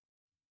happens.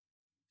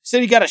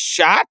 Said he got a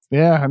shot?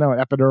 Yeah, I know, an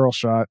epidural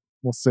shot.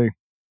 We'll see.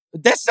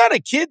 But that's not a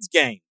kid's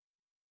game.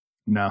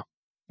 No,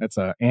 that's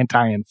an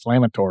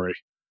anti-inflammatory.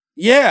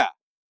 Yeah.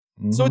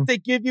 Mm-hmm. So what they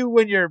give you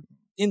when you're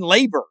in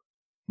labor.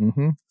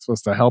 Mm-hmm.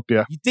 Supposed to help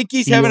you. You think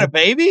he's having a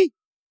baby?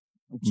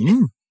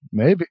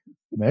 Maybe.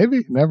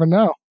 Never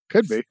know.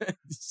 Could be.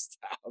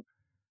 Stop.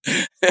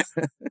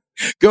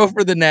 Go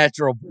for the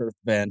natural birth,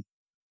 Ben.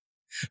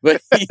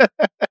 But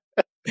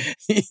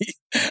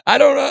I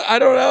don't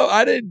know.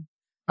 I didn't.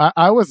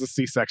 I was a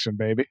C-section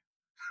baby.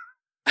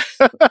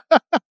 How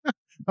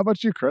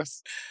about you,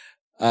 Chris?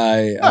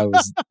 I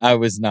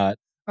was not.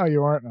 Oh,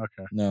 you weren't?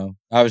 Okay. No,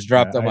 I was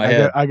dropped on my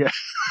head. I get.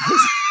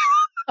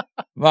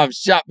 Mom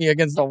shot me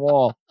against the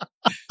wall.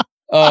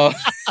 Oh,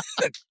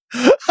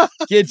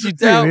 can't you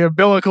tell? The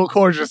umbilical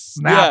cord just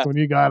snapped when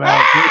you got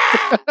out.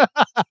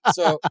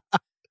 So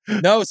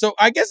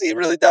I guess he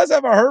really does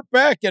have a hurt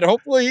back, and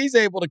hopefully he's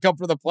able to come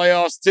for the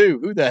playoffs too.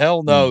 Who the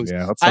hell knows?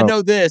 Yeah, I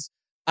know this.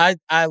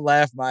 I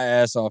laughed my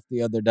ass off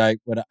the other night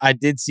when I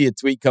did see a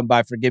tweet come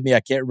by. Forgive me, I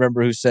can't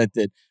remember who sent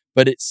it,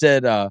 but it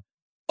said,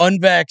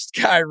 "Unvaxxed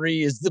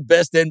Kyrie is the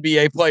best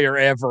NBA player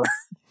ever."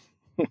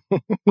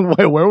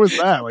 Wait, where was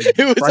that? Like, it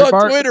was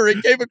on Twitter.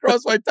 It came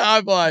across my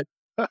timeline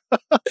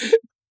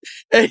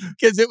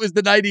because it was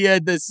the night he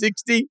had the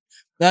 60.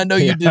 I know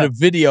you did a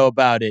video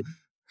about it,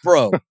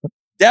 bro.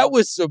 That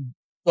was some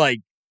like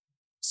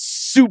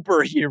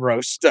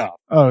superhero stuff.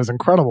 Oh, it was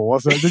incredible,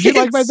 wasn't it? Did you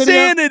like my video?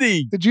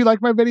 Insanity. Did you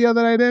like my video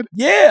that I did?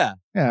 Yeah.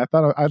 Yeah, I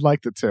thought I'd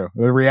liked it too.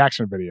 The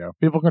reaction video.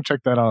 People can check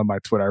that out on my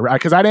Twitter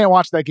because I didn't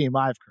watch that game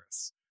live,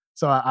 Chris.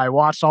 So I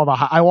watched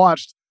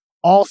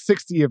all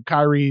 60 of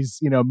Kyrie's,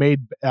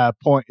 made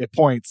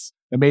points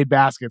and made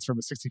baskets from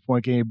a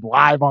 60-point game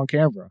live on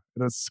camera.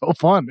 It was so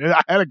fun.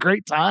 I had a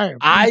great time.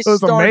 It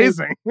was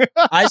amazing.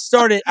 I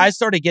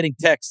started getting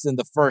texts in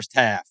the first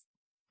half.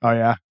 Oh,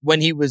 yeah?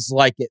 When he was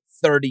like at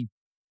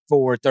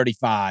 34,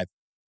 35.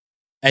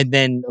 And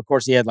then, of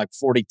course, he had like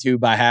 42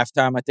 by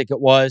halftime, I think it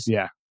was.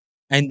 Yeah.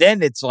 And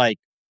then it's like,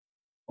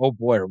 oh,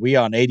 boy, are we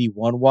on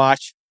 81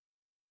 watch?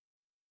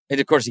 And,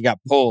 of course, he got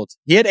pulled.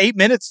 He had 8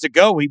 minutes to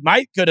go. He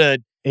might could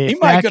have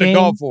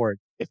gone for it.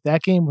 If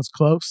that game was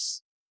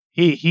close,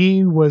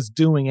 he was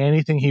doing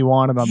anything he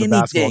wanted on the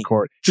basketball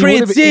court.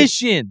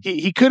 Transition.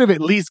 He could have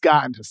at least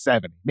gotten to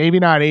 70. Maybe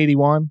not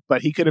 81,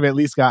 but he could have at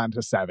least gotten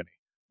to 70.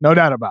 No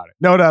doubt about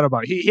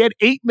it. He had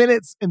 8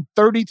 minutes and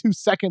 32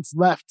 seconds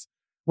left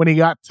when he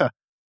got to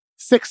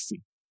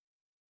 60.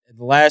 And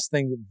the last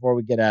thing before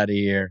we get out of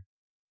here,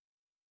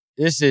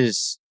 this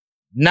is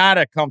not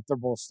a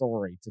comfortable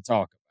story to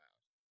talk about.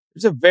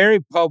 There's a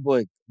very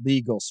public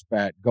legal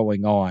spat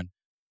going on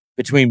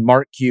between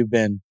Mark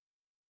Cuban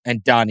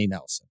and Donnie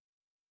Nelson.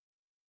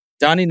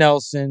 Donnie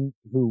Nelson,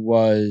 who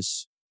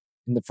was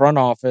in the front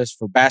office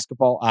for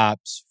basketball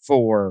ops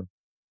for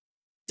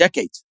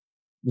decades,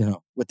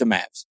 with the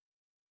Mavs.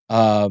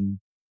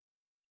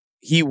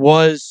 He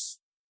was,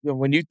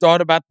 when you thought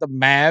about the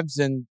Mavs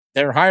and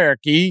their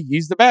hierarchy,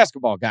 he's the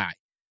basketball guy,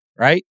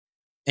 right?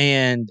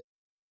 And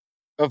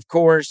of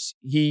course,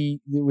 we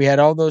had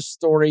all those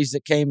stories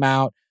that came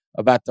out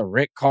about the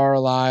Rick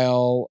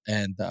Carlisle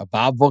and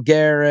Bob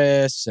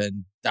Voulgaris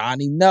and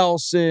Donnie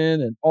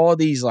Nelson and all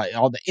these, like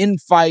all the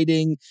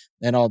infighting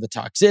and all the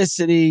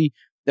toxicity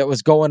that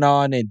was going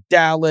on in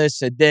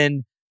Dallas. And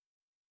then,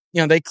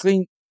 they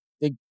cleaned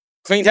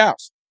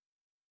house,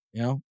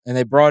 and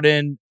they brought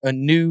in a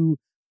new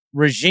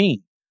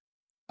regime.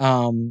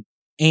 And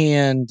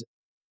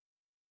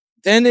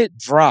then it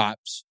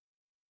drops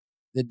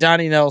that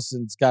Donnie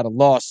Nelson's got a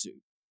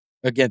lawsuit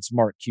against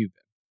Mark Cuban.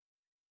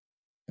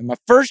 And my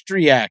first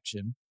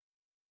reaction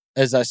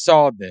as I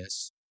saw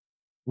this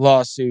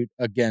lawsuit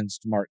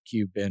against Mark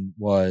Cuban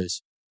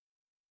was,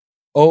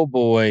 oh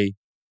boy,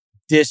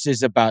 this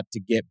is about to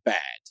get bad.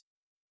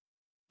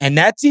 And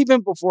that's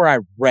even before I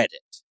read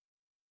it.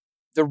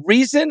 The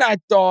reason I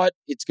thought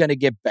it's going to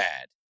get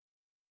bad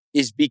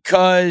is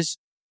because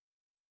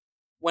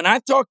when I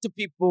talk to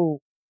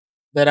people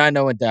that I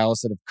know in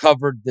Dallas that have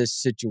covered this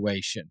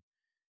situation,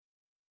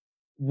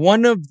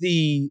 one of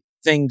the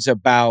things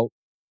about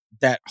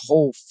that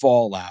whole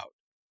fallout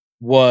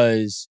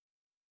was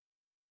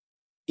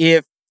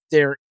if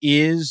there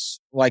is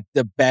like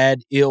the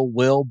bad ill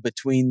will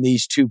between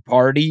these two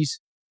parties,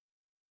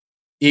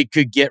 it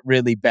could get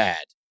really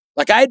bad.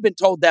 Like I had been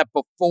told that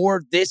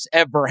before this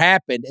ever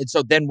happened. And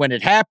so then when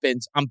it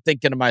happens, I'm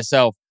thinking to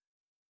myself,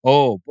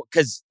 oh,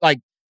 because like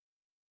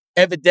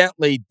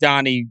evidently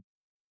Donnie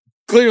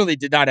clearly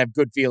did not have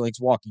good feelings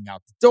walking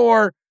out the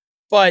door,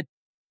 but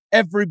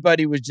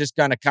everybody was just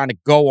going to kind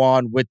of go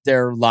on with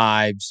their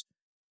lives.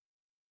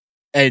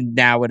 And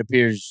now it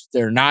appears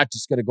they're not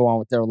just going to go on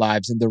with their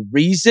lives. And the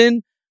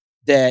reason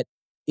that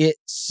it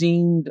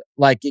seemed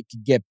like it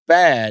could get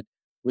bad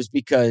was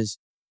because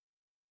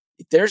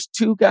if there's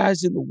two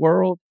guys in the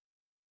world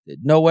that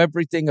know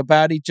everything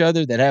about each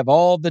other, that have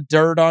all the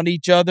dirt on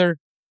each other,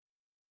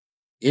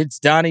 it's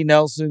Donnie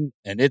Nelson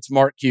and it's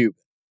Mark Cuban.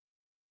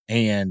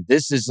 And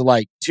this is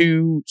like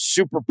two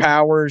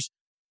superpowers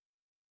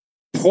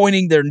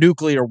pointing their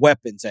nuclear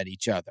weapons at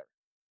each other.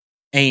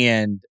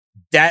 And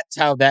that's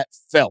how that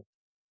felt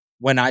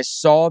when I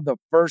saw the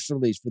first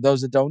release. For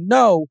those that don't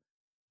know,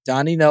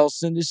 Donnie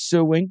Nelson is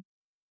suing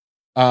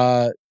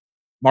Mark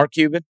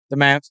Cuban, the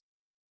Mavs.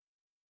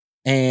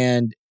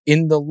 And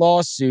in the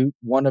lawsuit,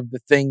 one of the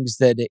things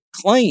that it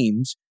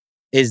claims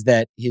is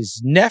that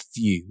his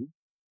nephew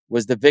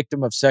was the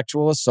victim of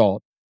sexual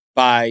assault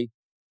by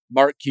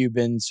Mark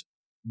Cuban's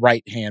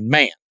right-hand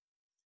man.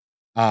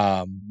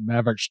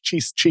 Mavericks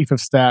chief of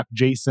staff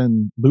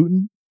Jason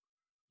Luton.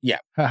 Yeah.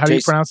 How do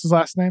you pronounce his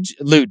last name?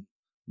 Luton.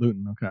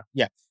 Luton. Okay.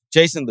 Yeah.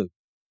 Jason Luton.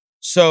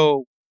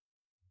 So,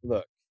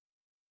 look.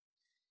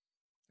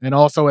 And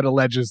also it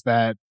alleges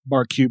that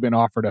Mark Cuban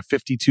offered a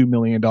 $52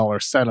 million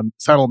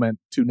settlement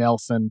to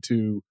Nelson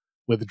to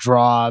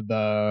withdraw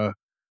the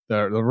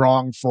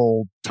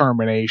wrongful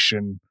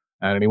termination,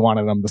 and he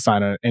wanted them to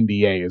sign an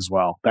NDA as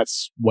well.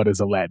 That's what is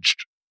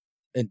alleged.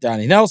 And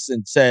Donnie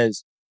Nelson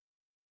says,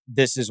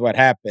 this is what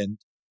happened.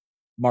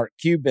 Mark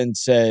Cuban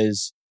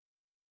says,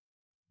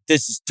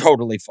 this is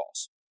totally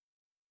false.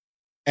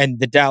 And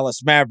the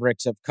Dallas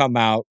Mavericks have come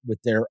out with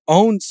their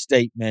own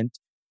statement.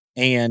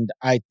 And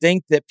I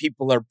think that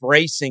people are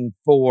bracing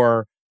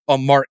for a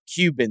Mark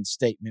Cuban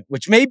statement,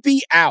 which may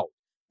be out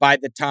by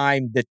the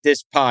time that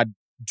this pod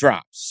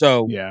drops.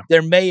 So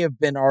there may have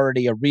been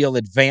already a real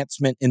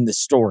advancement in the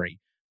story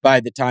by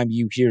the time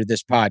you hear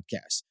this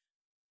podcast.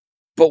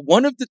 But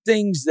one of the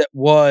things that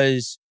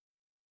was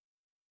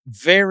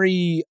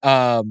very,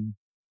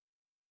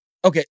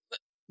 okay,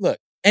 look,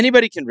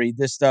 anybody can read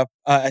this stuff.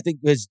 I think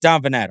it was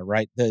Don Vanatta,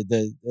 right?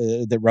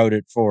 That wrote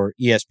it for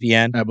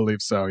ESPN. I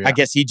believe so, yeah. I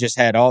guess he just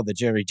had all the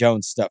Jerry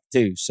Jones stuff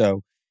too.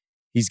 So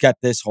he's got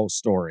this whole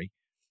story.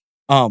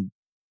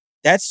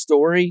 That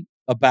story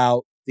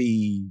about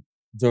the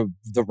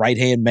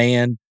right-hand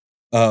man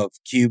of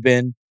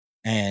Cuban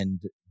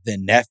and the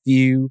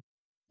nephew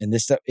and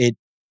this stuff,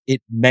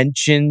 it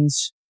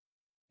mentions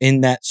in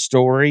that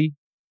story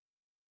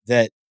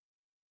that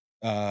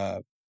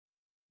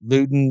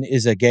Luton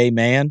is a gay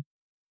man.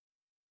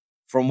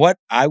 From what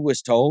I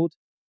was told,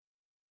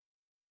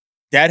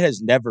 that has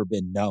never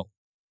been known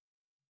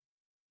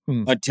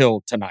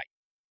until tonight.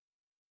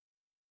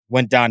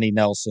 When Donnie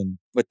Nelson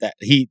put that,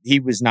 he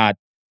was not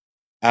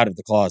out of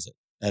the closet,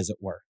 as it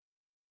were.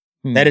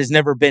 That has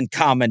never been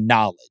common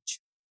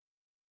knowledge.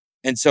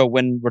 And so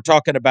when we're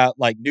talking about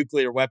like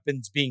nuclear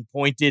weapons being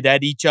pointed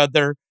at each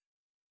other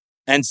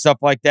and stuff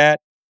like that,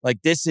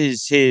 like this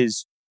is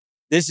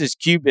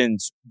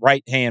Cuban's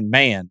right-hand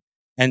man.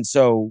 And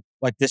so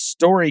like this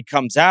story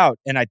comes out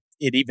and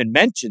it even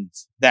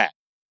mentions that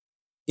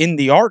in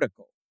the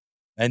article.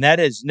 And that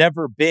has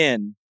never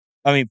been,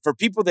 I mean, for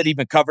people that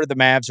even cover the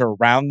Mavs or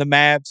around the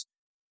Mavs,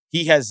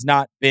 he has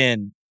not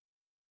been,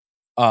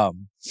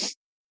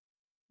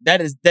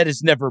 that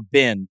has never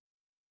been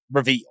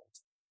revealed,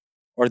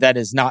 or that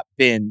has not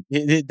been,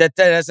 that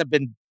hasn't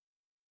been,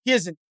 he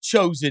hasn't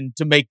chosen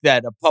to make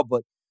that a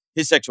public,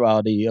 his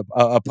sexuality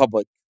a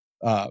public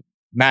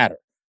matter.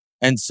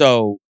 And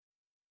so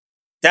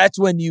that's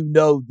when you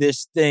know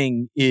this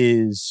thing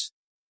is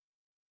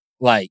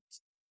like,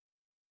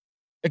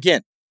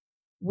 again,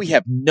 we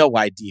have no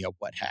idea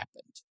what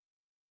happened.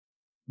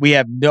 We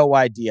have no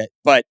idea.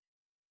 But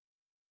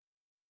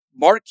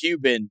Mark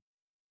Cuban,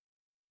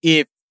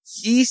 if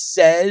he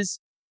says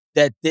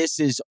that this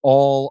is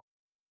all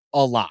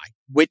a lie,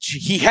 which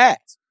he has.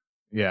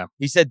 Yeah.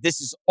 He said this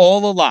is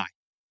all a lie.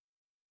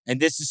 And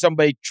this is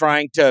somebody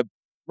trying to,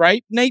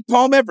 right,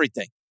 napalm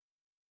everything.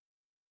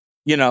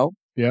 You know?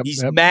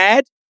 He's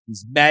mad.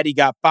 He's mad he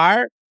got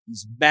fired.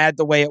 He's mad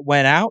the way it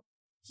went out.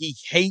 He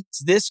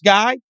hates this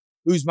guy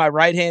who's my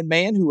right-hand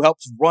man who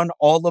helps run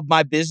all of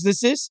my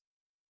businesses.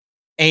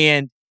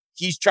 And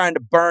he's trying to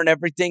burn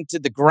everything to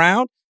the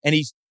ground. And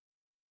he's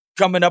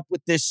coming up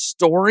with this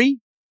story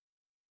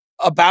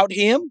about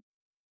him,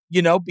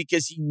 you know,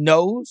 because he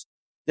knows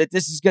that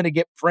this is going to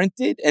get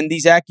printed and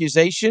these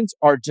accusations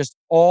are just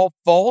all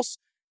false.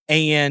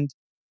 And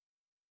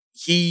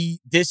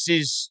this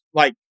is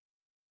like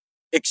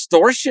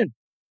extortion.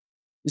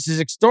 This is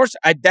extortion.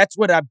 That's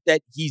what I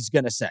bet he's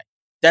going to say.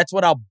 That's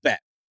what I'll bet.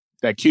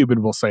 that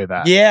Cuban will say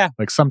that. Yeah.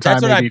 Like sometime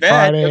That's what maybe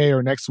Friday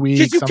or next week.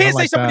 Because you can't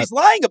say like somebody's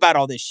lying about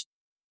all this shit.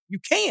 You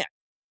can't.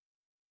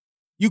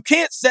 You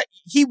can't say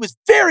he was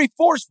very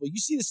forceful. You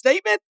see the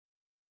statement?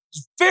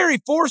 It's very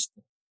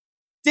forceful.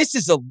 This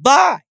is a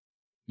lie.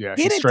 Yeah,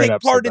 he didn't take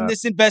part in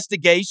this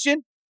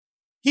investigation.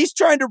 He's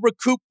trying to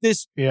recoup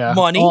this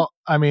money. Well,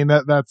 I mean,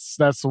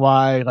 that's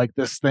why like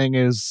this thing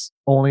is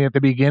only at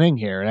the beginning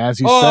here. And as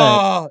you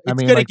said,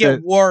 it's going to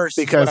get worse.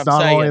 Because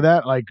not only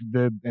that, like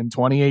in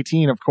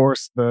 2018, of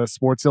course, the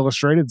Sports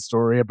Illustrated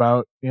story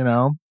about,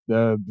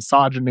 the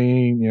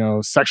misogyny,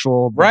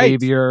 sexual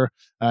behavior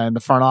in the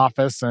front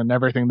office and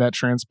everything that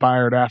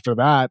transpired after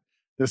that.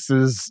 This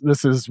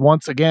is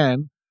once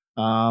again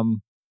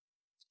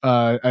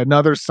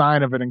another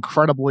sign of an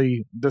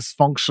incredibly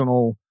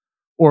dysfunctional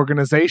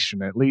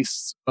organization, at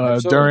least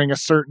during a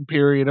certain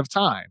period of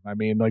time. I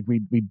mean, like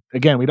we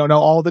don't know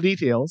all the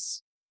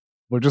details.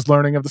 We're just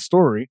learning of the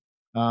story.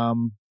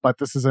 But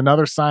this is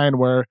another sign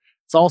where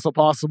it's also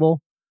possible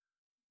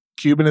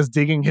Cuban is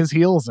digging his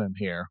heels in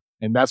here.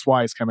 And that's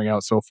why he's coming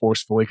out so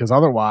forcefully, because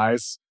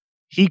otherwise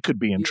he could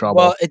be in trouble.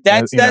 Well,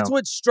 that's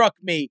what struck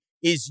me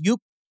is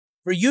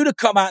for you to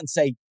come out and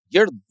say,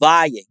 you're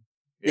lying.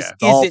 This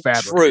isn't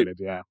true.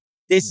 Yeah.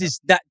 This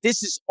is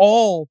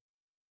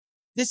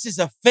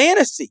a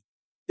fantasy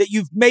that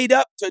you've made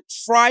up to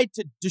try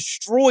to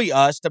destroy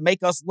us, to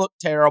make us look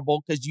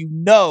terrible, because you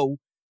know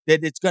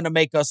that it's going to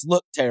make us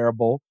look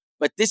terrible.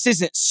 But this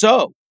isn't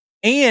so.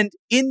 And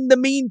in the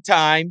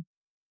meantime,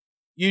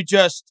 you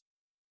just,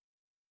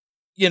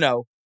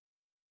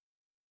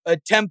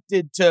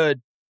 attempted to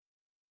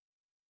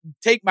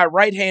take my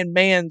right-hand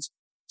man's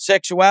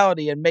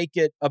sexuality and make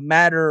it a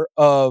matter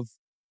of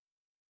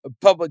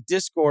public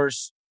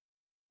discourse,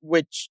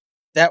 which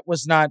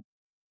that's not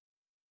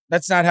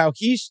how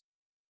he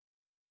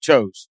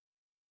chose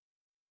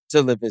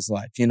to live his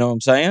life. You know what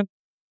I'm saying?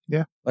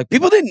 Yeah. Like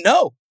people didn't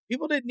know.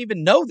 People didn't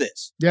even know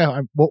this.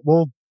 Yeah.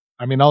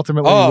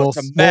 Ultimately, it's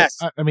a mess.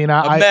 a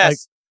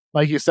mess.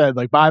 Like you said,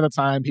 like by the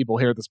time people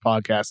hear this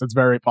podcast, it's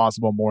very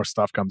possible more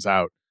stuff comes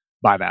out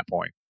by that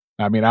point.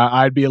 I mean,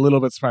 I'd be a little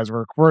bit surprised.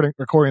 We're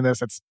recording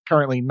this. It's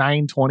currently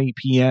 9:20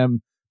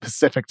 p.m.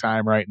 Pacific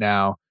time right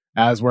now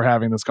as we're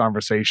having this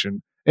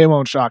conversation. It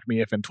won't shock me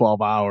if in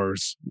 12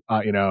 hours,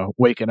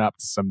 waking up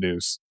to some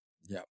news.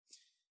 Yeah,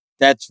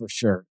 that's for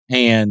sure.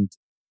 And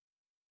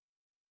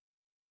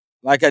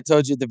like I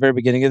told you at the very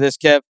beginning of this,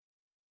 Kev,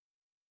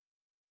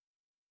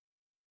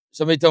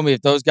 somebody told me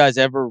if those guys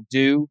ever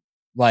do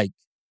like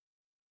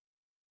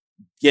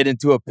get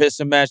into a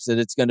pissing match, that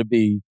it's going to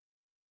be,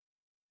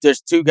 there's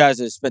two guys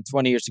that spent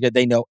 20 years together.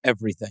 They know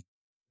everything.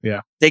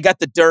 Yeah. They got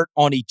the dirt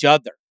on each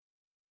other.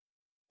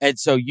 And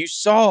so you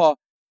saw,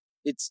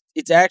 it's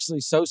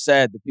actually so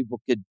sad that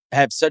people could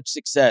have such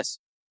success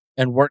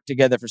and work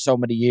together for so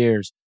many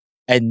years.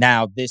 And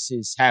now this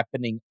is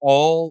happening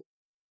all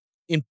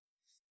in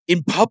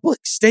public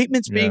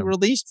statements being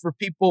released for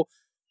people.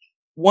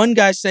 One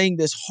guy saying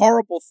this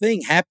horrible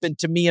thing happened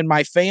to me and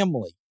my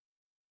family.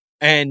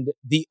 And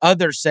the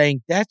other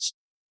saying that's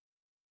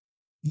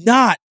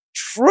not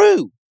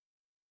true.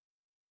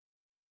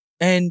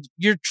 And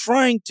you're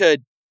trying to,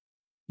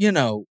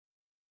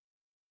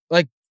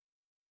 like,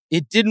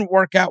 it didn't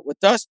work out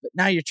with us, but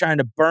now you're trying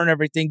to burn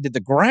everything to the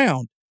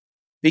ground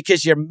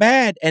because you're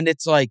mad. And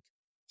it's like,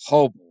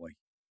 oh boy.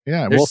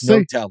 Yeah, there's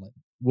no telling.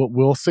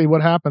 We'll see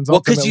what happens.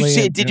 Well, because you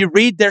see, did you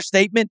read their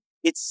statement?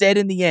 It said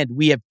in the end,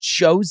 we have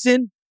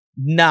chosen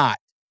not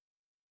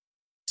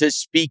to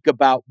speak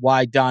about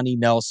why Donnie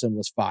Nelson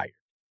was fired.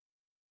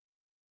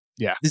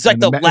 Yeah. It's like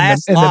the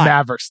last line. In the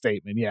Maverick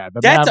statement, yeah.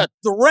 That's a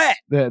threat.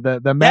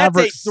 The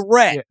Mavericks. That's a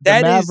threat. Yeah,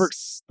 the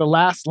Mavericks, the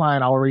last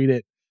line, I'll read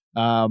it.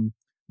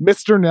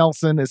 Mr.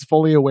 Nelson is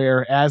fully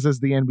aware, as is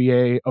the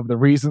NBA, of the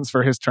reasons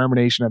for his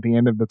termination at the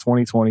end of the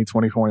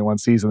 2020-2021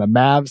 season. The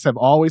Mavs have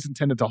always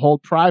intended to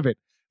hold private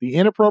the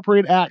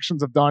inappropriate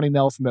actions of Donnie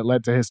Nelson that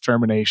led to his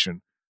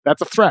termination.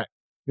 That's a threat.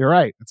 You're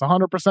right. It's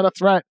 100% a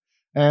threat.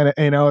 And,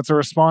 it's a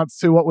response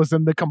to what was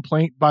in the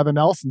complaint by the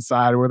Nelson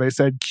side, where they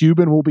said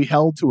Cuban will be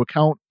held to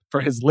account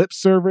for his lip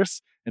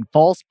service and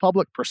false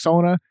public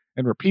persona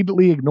and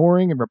repeatedly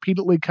ignoring and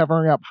repeatedly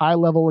covering up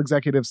high-level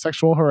executive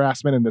sexual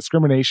harassment and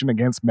discrimination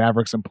against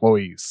Mavericks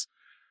employees.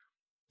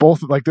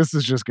 Both, like, this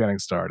is just getting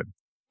started.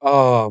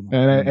 Oh,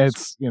 and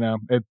it's,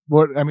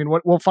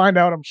 we'll find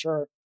out, I'm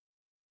sure,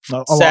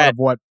 a lot of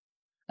what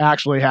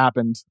actually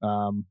happened.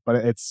 But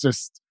it's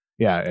just,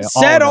 it's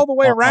sad all the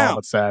way around.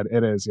 It's sad.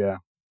 It is, yeah.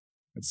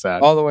 It's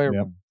sad. All the way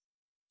around.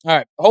 All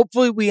right.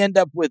 Hopefully we end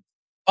up with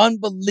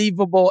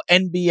unbelievable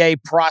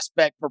NBA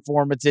prospect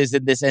performances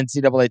in this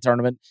NCAA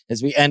tournament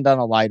as we end on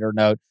a lighter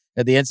note.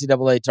 The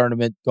NCAA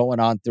tournament going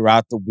on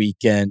throughout the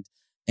weekend,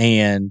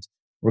 and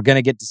we're going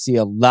to get to see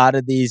a lot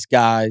of these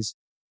guys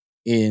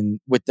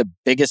with the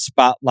biggest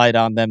spotlight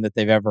on them that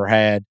they've ever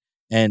had.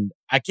 And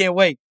I can't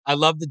wait. I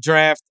love the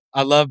draft.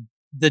 I love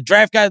the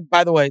draft guy.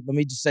 By the way, let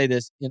me just say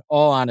this in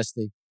all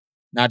honesty,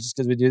 not just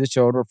because we do the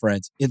show and we're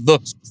friends. It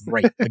looks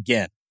great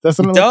again.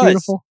 Doesn't it look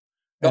beautiful?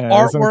 The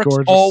artwork's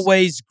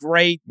always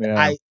great.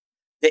 Yeah.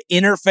 The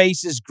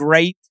interface is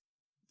great.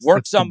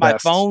 Works on my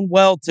phone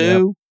well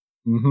too.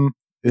 Yep. Mm-hmm.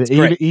 It's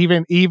great.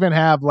 Even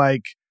have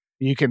like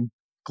you can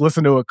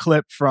listen to a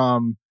clip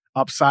from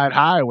Upside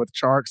High with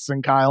Charks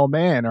and Kyle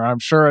Mann, or I'm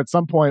sure at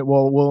some point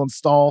we'll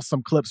install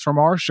some clips from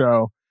our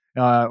show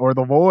or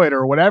The Void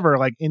or whatever,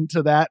 like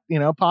into that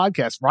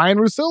podcast. Ryan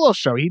Russillo's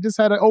show, he just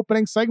had an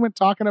opening segment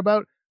talking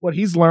about what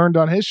he's learned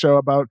on his show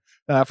about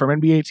from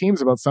NBA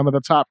teams about some of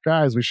the top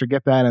guys. We should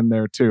get that in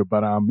there too.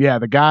 But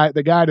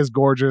the guide is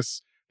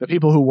gorgeous. The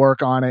people who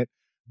work on it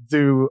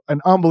do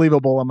an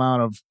unbelievable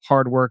amount of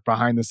hard work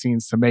behind the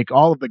scenes to make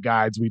all of the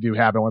guides we do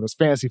happen, whether it's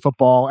fantasy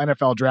football,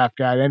 NFL draft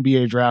guide,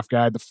 NBA draft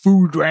guide, the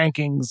food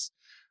rankings,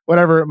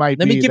 whatever it might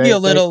be. Let me give you a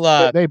little...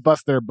 They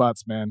bust their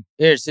butts, man.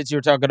 Here, since you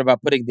were talking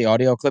about putting the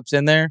audio clips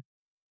in there,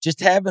 just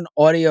have an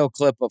audio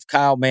clip of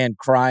Kyle Mann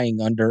crying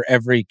under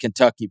every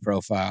Kentucky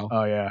profile.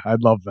 Oh, yeah.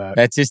 I'd love that.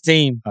 That's his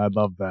team. I'd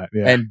love that,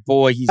 yeah. And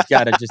boy, he's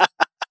got to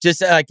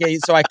just like...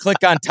 So I click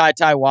on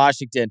Ty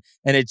Washington,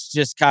 and it's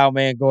just Kyle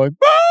Mann going...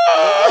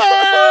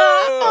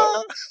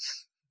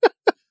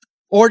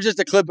 Or just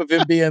a clip of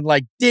him being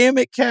like, damn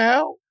it,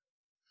 Cal.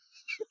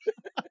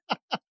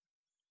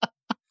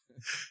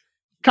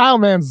 Kyle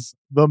Mann's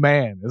the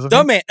man, isn't he?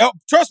 The man. Oh,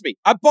 trust me.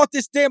 I bought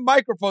this damn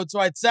microphone so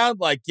I'd sound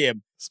like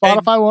him.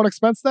 Spotify won't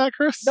expense that,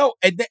 Chris? No,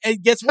 and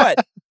guess what?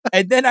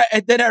 and then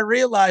I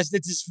realized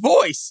it's his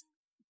voice.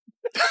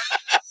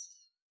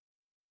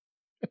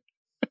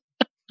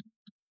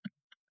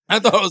 I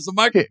thought it was the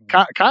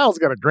microphone. Kyle's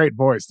got a great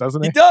voice,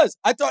 doesn't he? He does.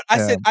 I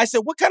said,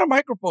 what kind of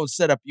microphone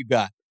setup you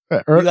got?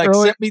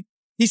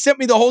 He sent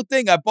me the whole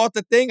thing. I bought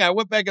the thing. I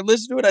went back and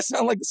listened to it. I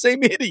sound like the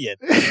same idiot.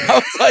 I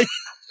was like,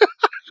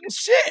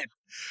 shit.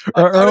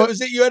 I thought it was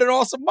that you had an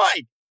awesome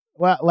mic.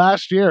 Well,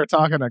 last year,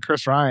 talking to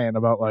Chris Ryan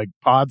about like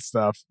pod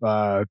stuff,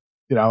 I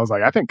was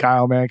like, I think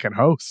Kyle Mann can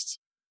host.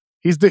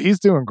 He's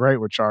doing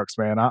great with Sharks,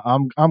 man.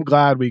 I'm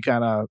glad we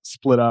kind of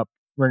split up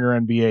Ringer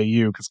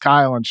NBAU because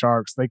Kyle and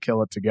Sharks, they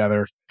kill it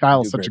together.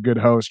 Kyle's such a good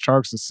host.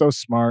 Sharks is so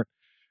smart.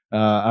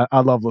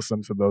 I love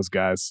listening to those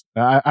guys.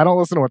 I don't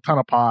listen to a ton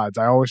of pods.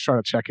 I always try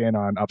to check in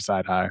on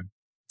Upside High.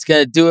 It's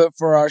going to do it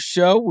for our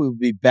show. We'll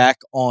be back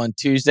on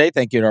Tuesday.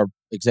 Thank you to our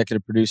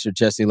executive producer,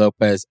 Jesse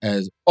Lopez,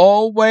 as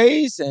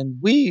always. And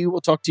we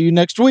will talk to you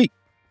next week.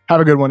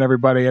 Have a good one,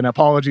 everybody. And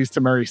apologies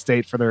to Murray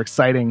State for their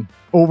exciting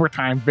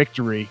overtime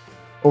victory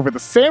over the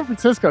San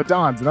Francisco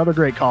Dons, another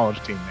great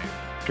college team, man.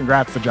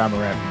 Congrats to John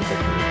Morant for the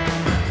victory.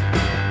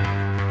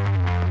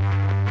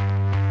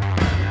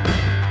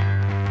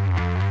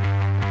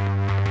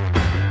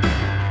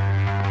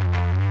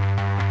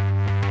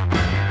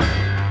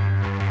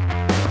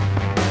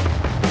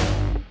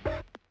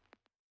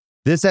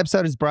 This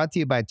episode is brought to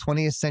you by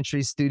 20th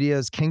Century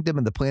Studios' Kingdom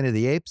of the Planet of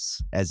the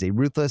Apes. As a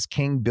ruthless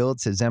king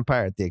builds his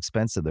empire at the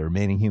expense of the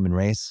remaining human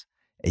race,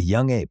 a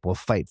young ape will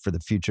fight for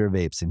the future of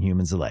apes and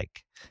humans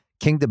alike.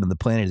 Kingdom of the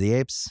Planet of the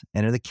Apes.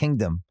 Enter the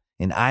kingdom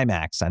in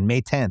IMAX on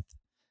May 10th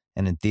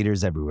and in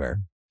theaters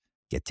everywhere.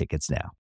 Get tickets now.